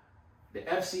the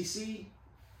FCC,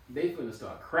 they finna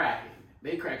start cracking.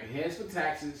 They cracking heads for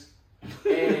taxes,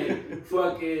 and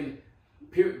fucking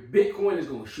Bitcoin is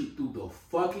gonna shoot through the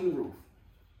fucking roof.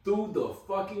 Through the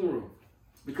fucking roof.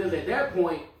 Because at that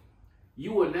point,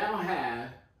 you will now have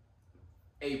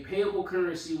a payable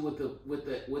currency with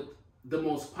the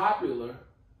most popular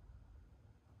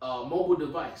mobile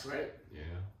device, right? Yeah.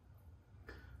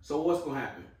 So what's gonna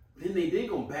happen? Then they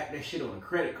gonna back that shit on a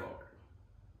credit card,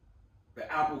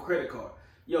 the Apple credit card.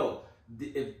 Yo,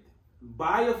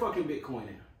 buy your fucking Bitcoin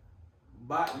now.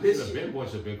 Buy this. You should have been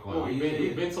bought your Bitcoin. Oh,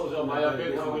 We've been told y'all buy your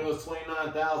Bitcoin when it was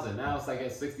 29,000. Now it's like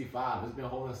at 65. It's been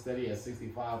holding steady at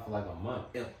 65 for like a month.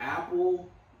 If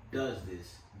Apple does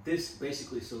this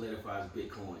basically solidifies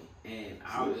Bitcoin, and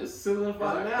it's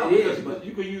solidified now. It is, but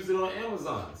you could use it on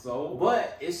Amazon. So,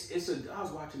 but I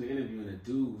was watching the interview and the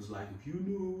dude was like, if you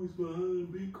knew who's behind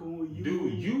Bitcoin,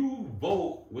 you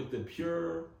vote with the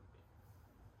pure.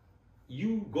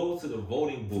 You go to the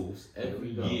voting booths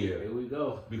every year. Here we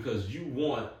go. Because you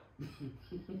want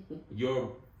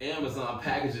your Amazon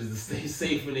packages to stay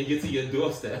safe when they get to your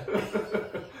doorstep.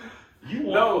 You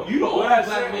the only black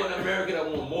man in America that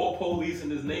want more police in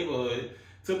this neighborhood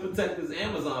to protect this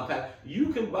Amazon pack. You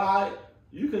can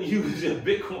use your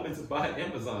Bitcoin to buy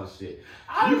Amazon shit.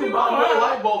 You can buy more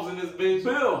light bulbs in this bitch.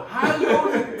 Bill, how do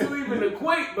those two even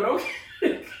equate? But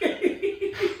okay.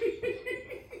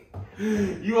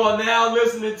 You are now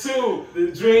listening to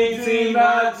the Dream Team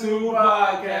 92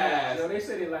 podcast. Yo, they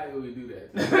say they like when we do that.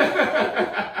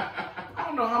 I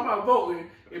don't know how my voting.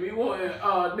 If you want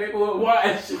neighborhood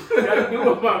watch, got to do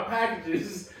with my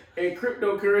packages and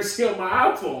cryptocurrency on my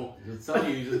iPhone. Just tell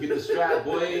you just get the strap,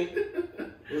 boy.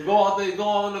 Let's go out there, go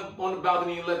on the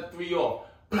balcony and let the three off.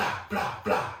 Blah blah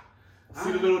blah.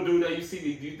 See the little dude that you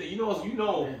see. You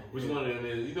know which one of them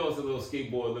is. You know it's a little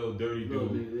skateboard, little dirty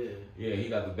dude. Yeah, he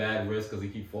got the bad wrist because he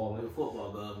keep falling. The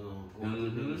football gloves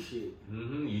on. Shit.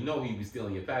 Mm-hmm. You know he be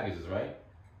stealing your packages, right?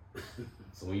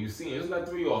 So when you see him, just let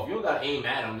 3 off. You don't gotta aim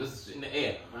at him, just in the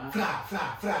air. Fly,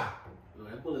 fly, fly. Well,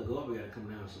 that bullet go up, it gotta come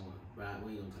down somewhere. Right,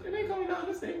 we ain't It ain't coming down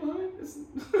this neighborhood. It's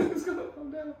gonna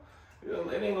come down. You know,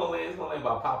 it ain't gonna land. It's gonna land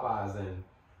by Popeyes and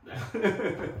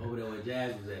over there where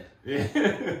Jazz was at. Yeah.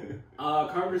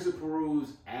 Congress of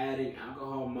Peru's adding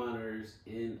alcohol monitors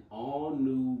in all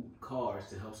new cars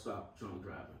to help stop drunk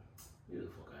driving. Get the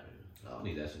fuck out of here. I don't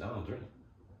need that shit. I don't drink.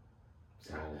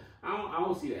 So I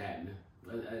don't see that happening.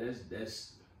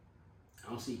 That's I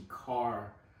don't see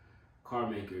car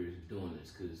makers doing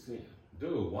this because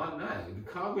dude, why not? The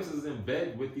Congress is in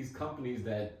bed with these companies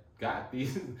that got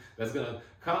these. That's gonna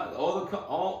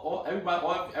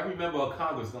every member of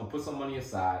Congress is gonna put some money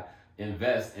aside,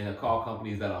 invest in the car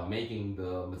companies that are making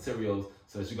the materials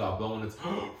so that you got blowing it.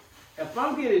 If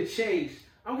I'm getting chased,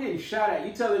 I'm getting shot at.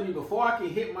 You telling me before I can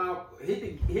hit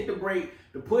the brake,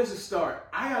 the push to start,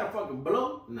 I gotta fucking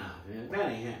blow? Nah, man,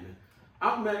 that ain't happening.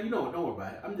 Man, you know what? Don't worry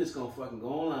about it. I'm just gonna fucking go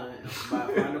online and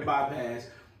find the bypass.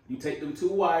 You take them 2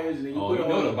 wires and then you put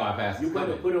it on the bypass. You put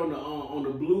it on the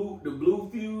blue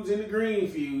fuse and the green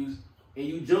fuse, and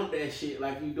you jump that shit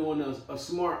like you doing a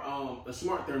smart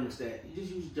thermostat. You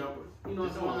just use a jumper. You know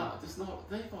what I'm saying?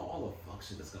 Think about all the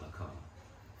function that's gonna come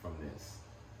from this.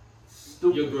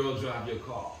 Stupid. Your girl drive your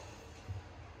car.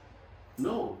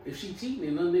 No, if she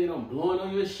cheating and then I'm blowing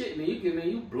on your shit, and then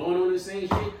you blowing on the same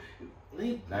shit.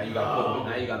 Now you got COVID.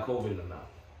 Now you got COVID or not?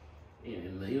 Yeah,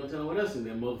 and you don't tell me what else in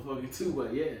that motherfucker too,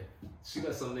 but yeah. She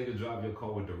let some nigga drive your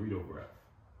car with Dorito breath.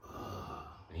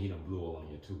 And he done blew all on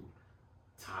your tube.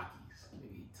 Takis. Nigga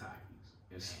eat Takis.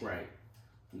 And Sprite.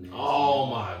 Oh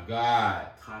my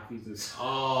God. Takis and Sprite.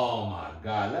 Oh my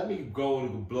God. Let me go to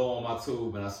blow on my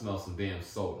tube and I smell some damn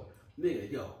soda. Nigga,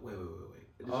 yo, wait.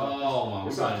 Oh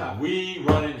my God. We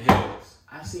running hills.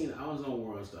 I was on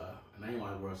World Star, and I ain't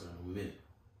watched World Star in a minute.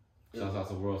 Shouts out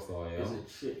to World Star, yo. There's a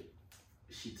chick.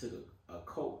 She took a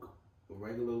Coke, a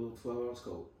regular little 12-ounce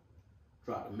Coke,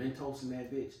 dropped the Mentos in that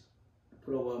bitch,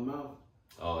 put over her mouth.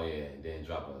 Oh yeah, then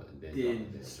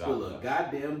spill a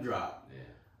goddamn drop.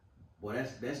 Yeah. Boy,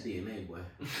 that's DNA, boy.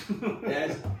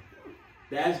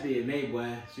 that's DNA,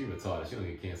 boy. She retarded. She don't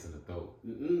get cancer in the throat.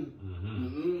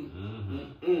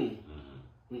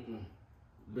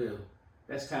 Bill,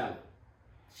 that's talent.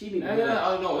 She need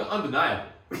no, undeniable.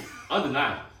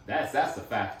 Undeniable. That's the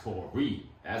factory.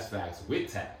 That's facts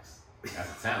with tax.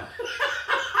 That's a talent.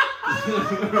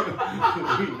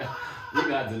 We're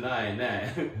not denying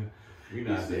that. We're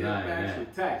not denying that.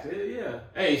 With tax. Yeah.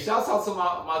 Hey, shouts out to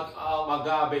my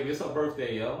god baby. It's her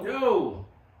birthday, yo. Yo.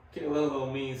 Can't let her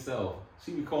little mean self.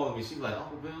 She be calling me. She be like,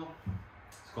 Uncle Bill.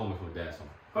 She's calling me from dad's phone.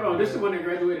 Hold on, this is when they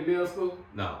graduated middle school?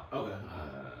 No. Okay.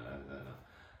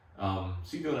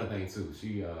 She doing her thing too.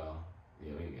 She yeah,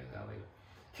 we can get that later.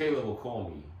 Kayla will call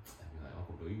me and be like,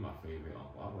 Uncle Bill, you my favorite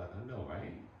uncle. I'm like, I know,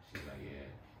 right? She's like, yeah.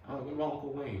 I'm like, what about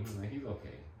Uncle Wayne? He's like, he's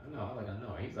okay. I know. I'm like, I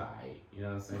know, he's alright. You know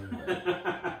what I'm saying?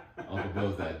 Like, Uncle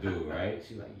Bill's that dude, right?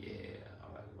 She's like, yeah.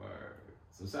 I'm like, word.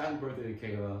 So happy birthday to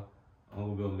Kayla.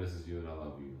 Uncle Bill misses you and I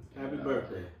love you. Happy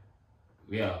birthday.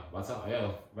 Yeah, by the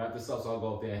time wrap this up so I'll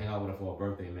go up there and hang out with her for her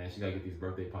birthday, man. She gotta get these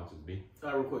birthday punches, B. All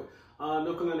right, real quick.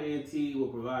 North Carolina A&T will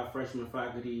provide freshman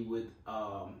faculty with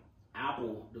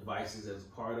Apple devices as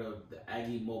part of the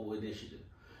Aggie Mobile Initiative.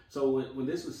 So when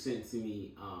this was sent to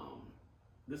me,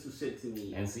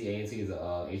 NCANT is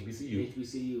a HBCU.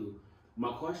 HBCU.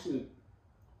 My question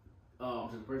to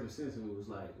the person who sent it to me was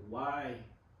like, why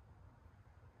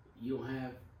you don't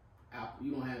have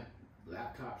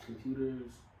laptops, computers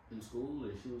in school?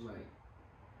 And she was like,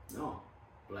 no,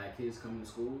 black kids come to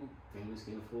school, families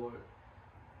can afford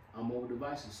mobile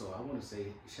devices. So I want to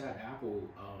say shout out to Apple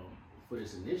for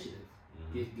this initiative,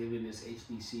 giving this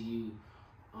HBCU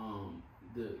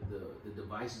the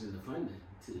devices and the funding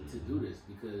to do this,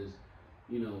 because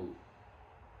it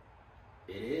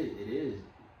is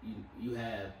you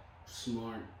have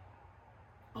smart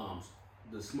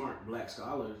the smart black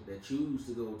scholars that choose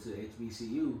to go to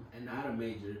HBCU and not a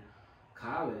major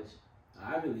college.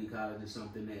 Ivy League college is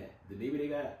something that maybe they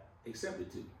got accepted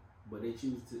to, but they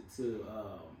choose to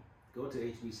go to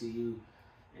HBCU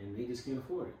and they just can't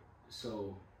afford it.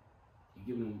 So you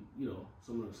give them,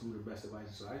 some of the best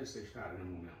devices. So I just say shout out to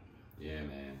them on that one. Yeah,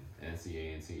 man.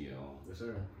 NCANT, yo. Yes,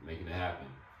 sir. Making it happen.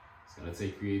 It's gonna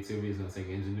take creativity. It's gonna take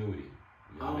ingenuity.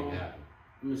 You gotta make it happen.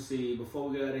 Let me see. Before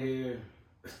we get out of here,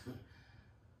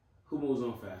 who moves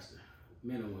on faster,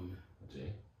 men or women?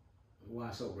 Jay.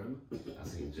 Why so, brother? I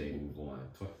seen Jay move on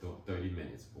 30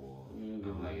 minutes, boy.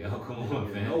 I'm like, yo, come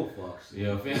on, fam. No fucks.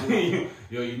 Yeah, fam.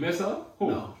 Yo, you miss her? Who?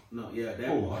 No, yeah,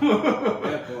 that part.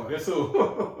 That part. Guess who?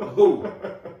 Who?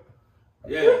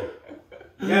 Yeah.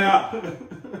 Yeah.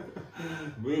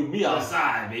 But We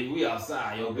outside, baby. We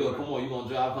outside. Yo, Bill, come on. You gonna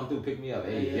drive? Come through, pick me up.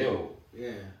 Hey, yo.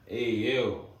 Yeah. Hey,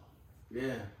 yo.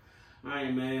 Yeah. All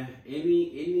right, man.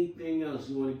 Anything else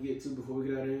you want to get to before we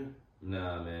get out of here?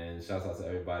 Nah, man. Shouts out to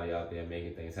everybody out there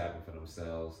making things happen for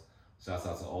themselves. Shouts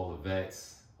out to all the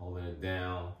vets holding it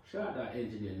down. Shout out to our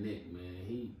engineer Nick, man.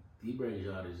 He brings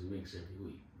y'all this mix every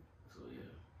week. So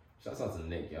yeah. Shouts out to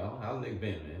Nick, y'all. How's Nick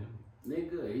been, man?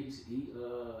 Nick good. He's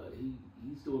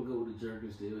doing good with the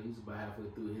jerking still. He's about halfway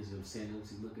through his incentives.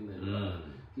 He's looking to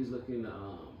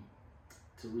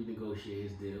renegotiate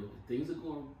his deal. Things are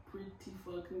going pretty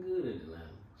fucking good in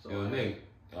Atlanta. So, yo, Nick,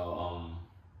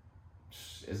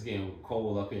 it's getting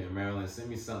cold up here in Maryland. Send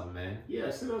me something, man.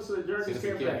 Yeah, send us a jerky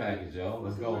care package, yo.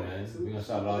 Let's go, man. We're gonna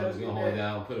shout it out. We're gonna hold it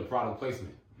down, put a product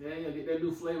placement. Yeah, get that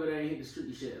new flavor that ain't hit the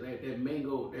street shit. Like that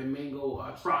mango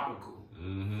tropical.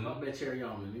 Mm-hmm. Fuck that cherry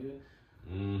almond, nigga.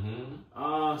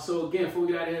 Mm-hmm. So again, before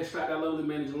we get out of here, shout out to lovely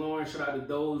manager Lauren. Shout out to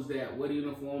those that wear the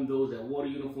uniform, those that wore the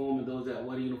uniform, and those that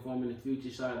wear the uniform in the future.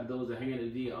 Shout out to those that hang in the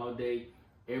V all day.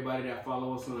 Everybody that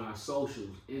follow us on our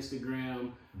socials,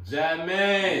 Instagram,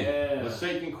 Jamin, the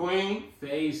Shaking Queen,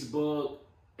 Facebook,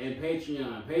 and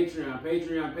Patreon.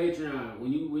 Patreon.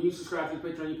 When you subscribe to the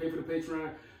Patreon, you pay for the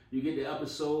Patreon, you get the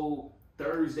episode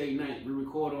Thursday night. We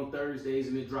record on Thursdays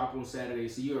and it drop on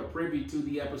Saturdays. So you're privy to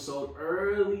the episode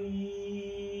early.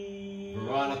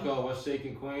 Veronica, what's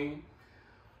Shaking Queen?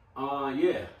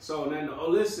 Yeah. So then,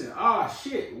 listen.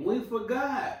 Shit, we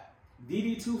forgot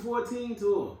DD214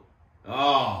 tour.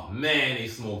 Oh man, they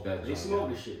smoked that. They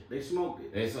smoked the shit. They smoked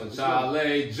it. They some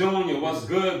Charlie Jr. What's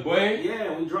good, boy?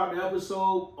 Yeah, we dropped the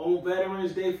episode on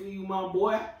Veterans Day for you, my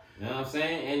boy. You know what I'm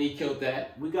saying? And he killed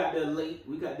that. We got there late.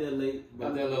 Got there a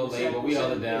little late, but we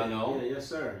held it down, though. Yeah, yes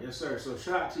sir. So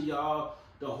shout out to y'all,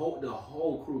 the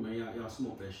whole crew, man. Y'all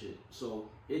smoked that shit. So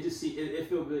it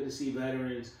feel good to see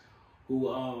veterans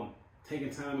who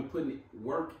taking time and putting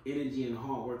work, energy, and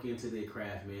hard work into their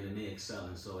craft, man, and they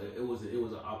excelling. So it was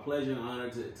a pleasure and honor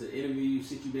to interview you,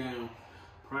 sit you down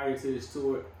prior to this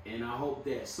tour, and I hope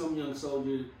that some young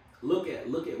soldiers look at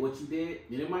what you did,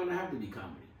 and it might not have to be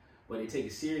comedy, but they take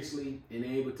it seriously and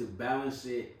they're able to balance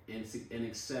it and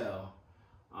excel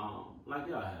like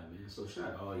y'all have, man. So shout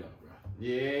out to all y'all, bro.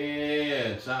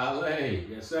 Yeah, Charlie.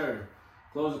 Yes, sir.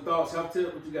 Closing thoughts, health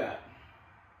tip, what you got?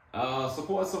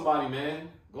 Support somebody, man.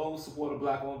 Go support the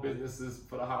black-owned businesses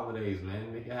for the holidays,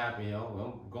 man. Make it happen, yo.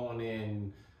 Don't go in there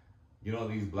and get all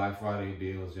these Black Friday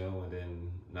deals, yo, and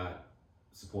then not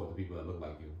support the people that look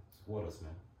like you. Support us,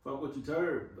 man. Fuck what you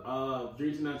heard.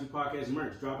 Dreams and Nights Podcast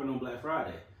merch dropping on Black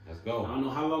Friday. Let's go. I don't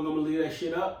know how long I'm gonna leave that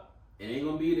shit up. It ain't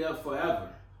gonna be there forever.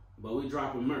 But we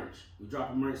dropping merch.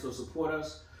 So support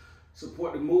us.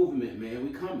 Support the movement, man.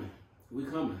 We coming.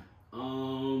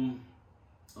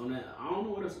 On that, I don't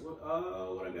know what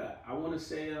I got. I want to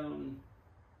say,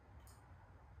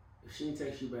 if she didn't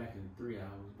text you back in 3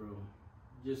 hours, bro,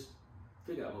 just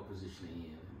figure out what position they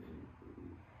in, and then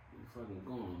fucking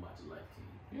go on about your life,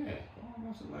 King. Yeah, go on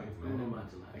about your life, man. Go on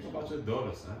about your life. Think about your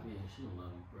daughter, son. Yeah, she don't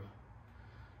love you, bro.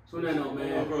 So on that note, man.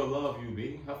 That girl love you, B.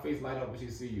 Her face light up when she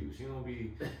see you. She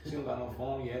don't got no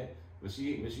phone yet. When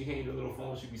she hand the little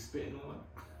phone, she be spitting on it.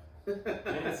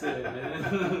 That's it,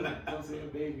 man. Don't say your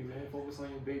baby, man. Focus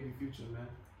on your baby future, man.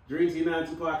 Dreams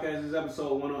United Podcast is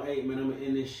episode 108, man. I'm gonna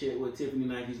end this shit with Tiffany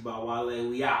Nikes by Wale.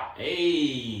 We out.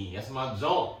 Hey, that's my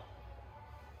joke.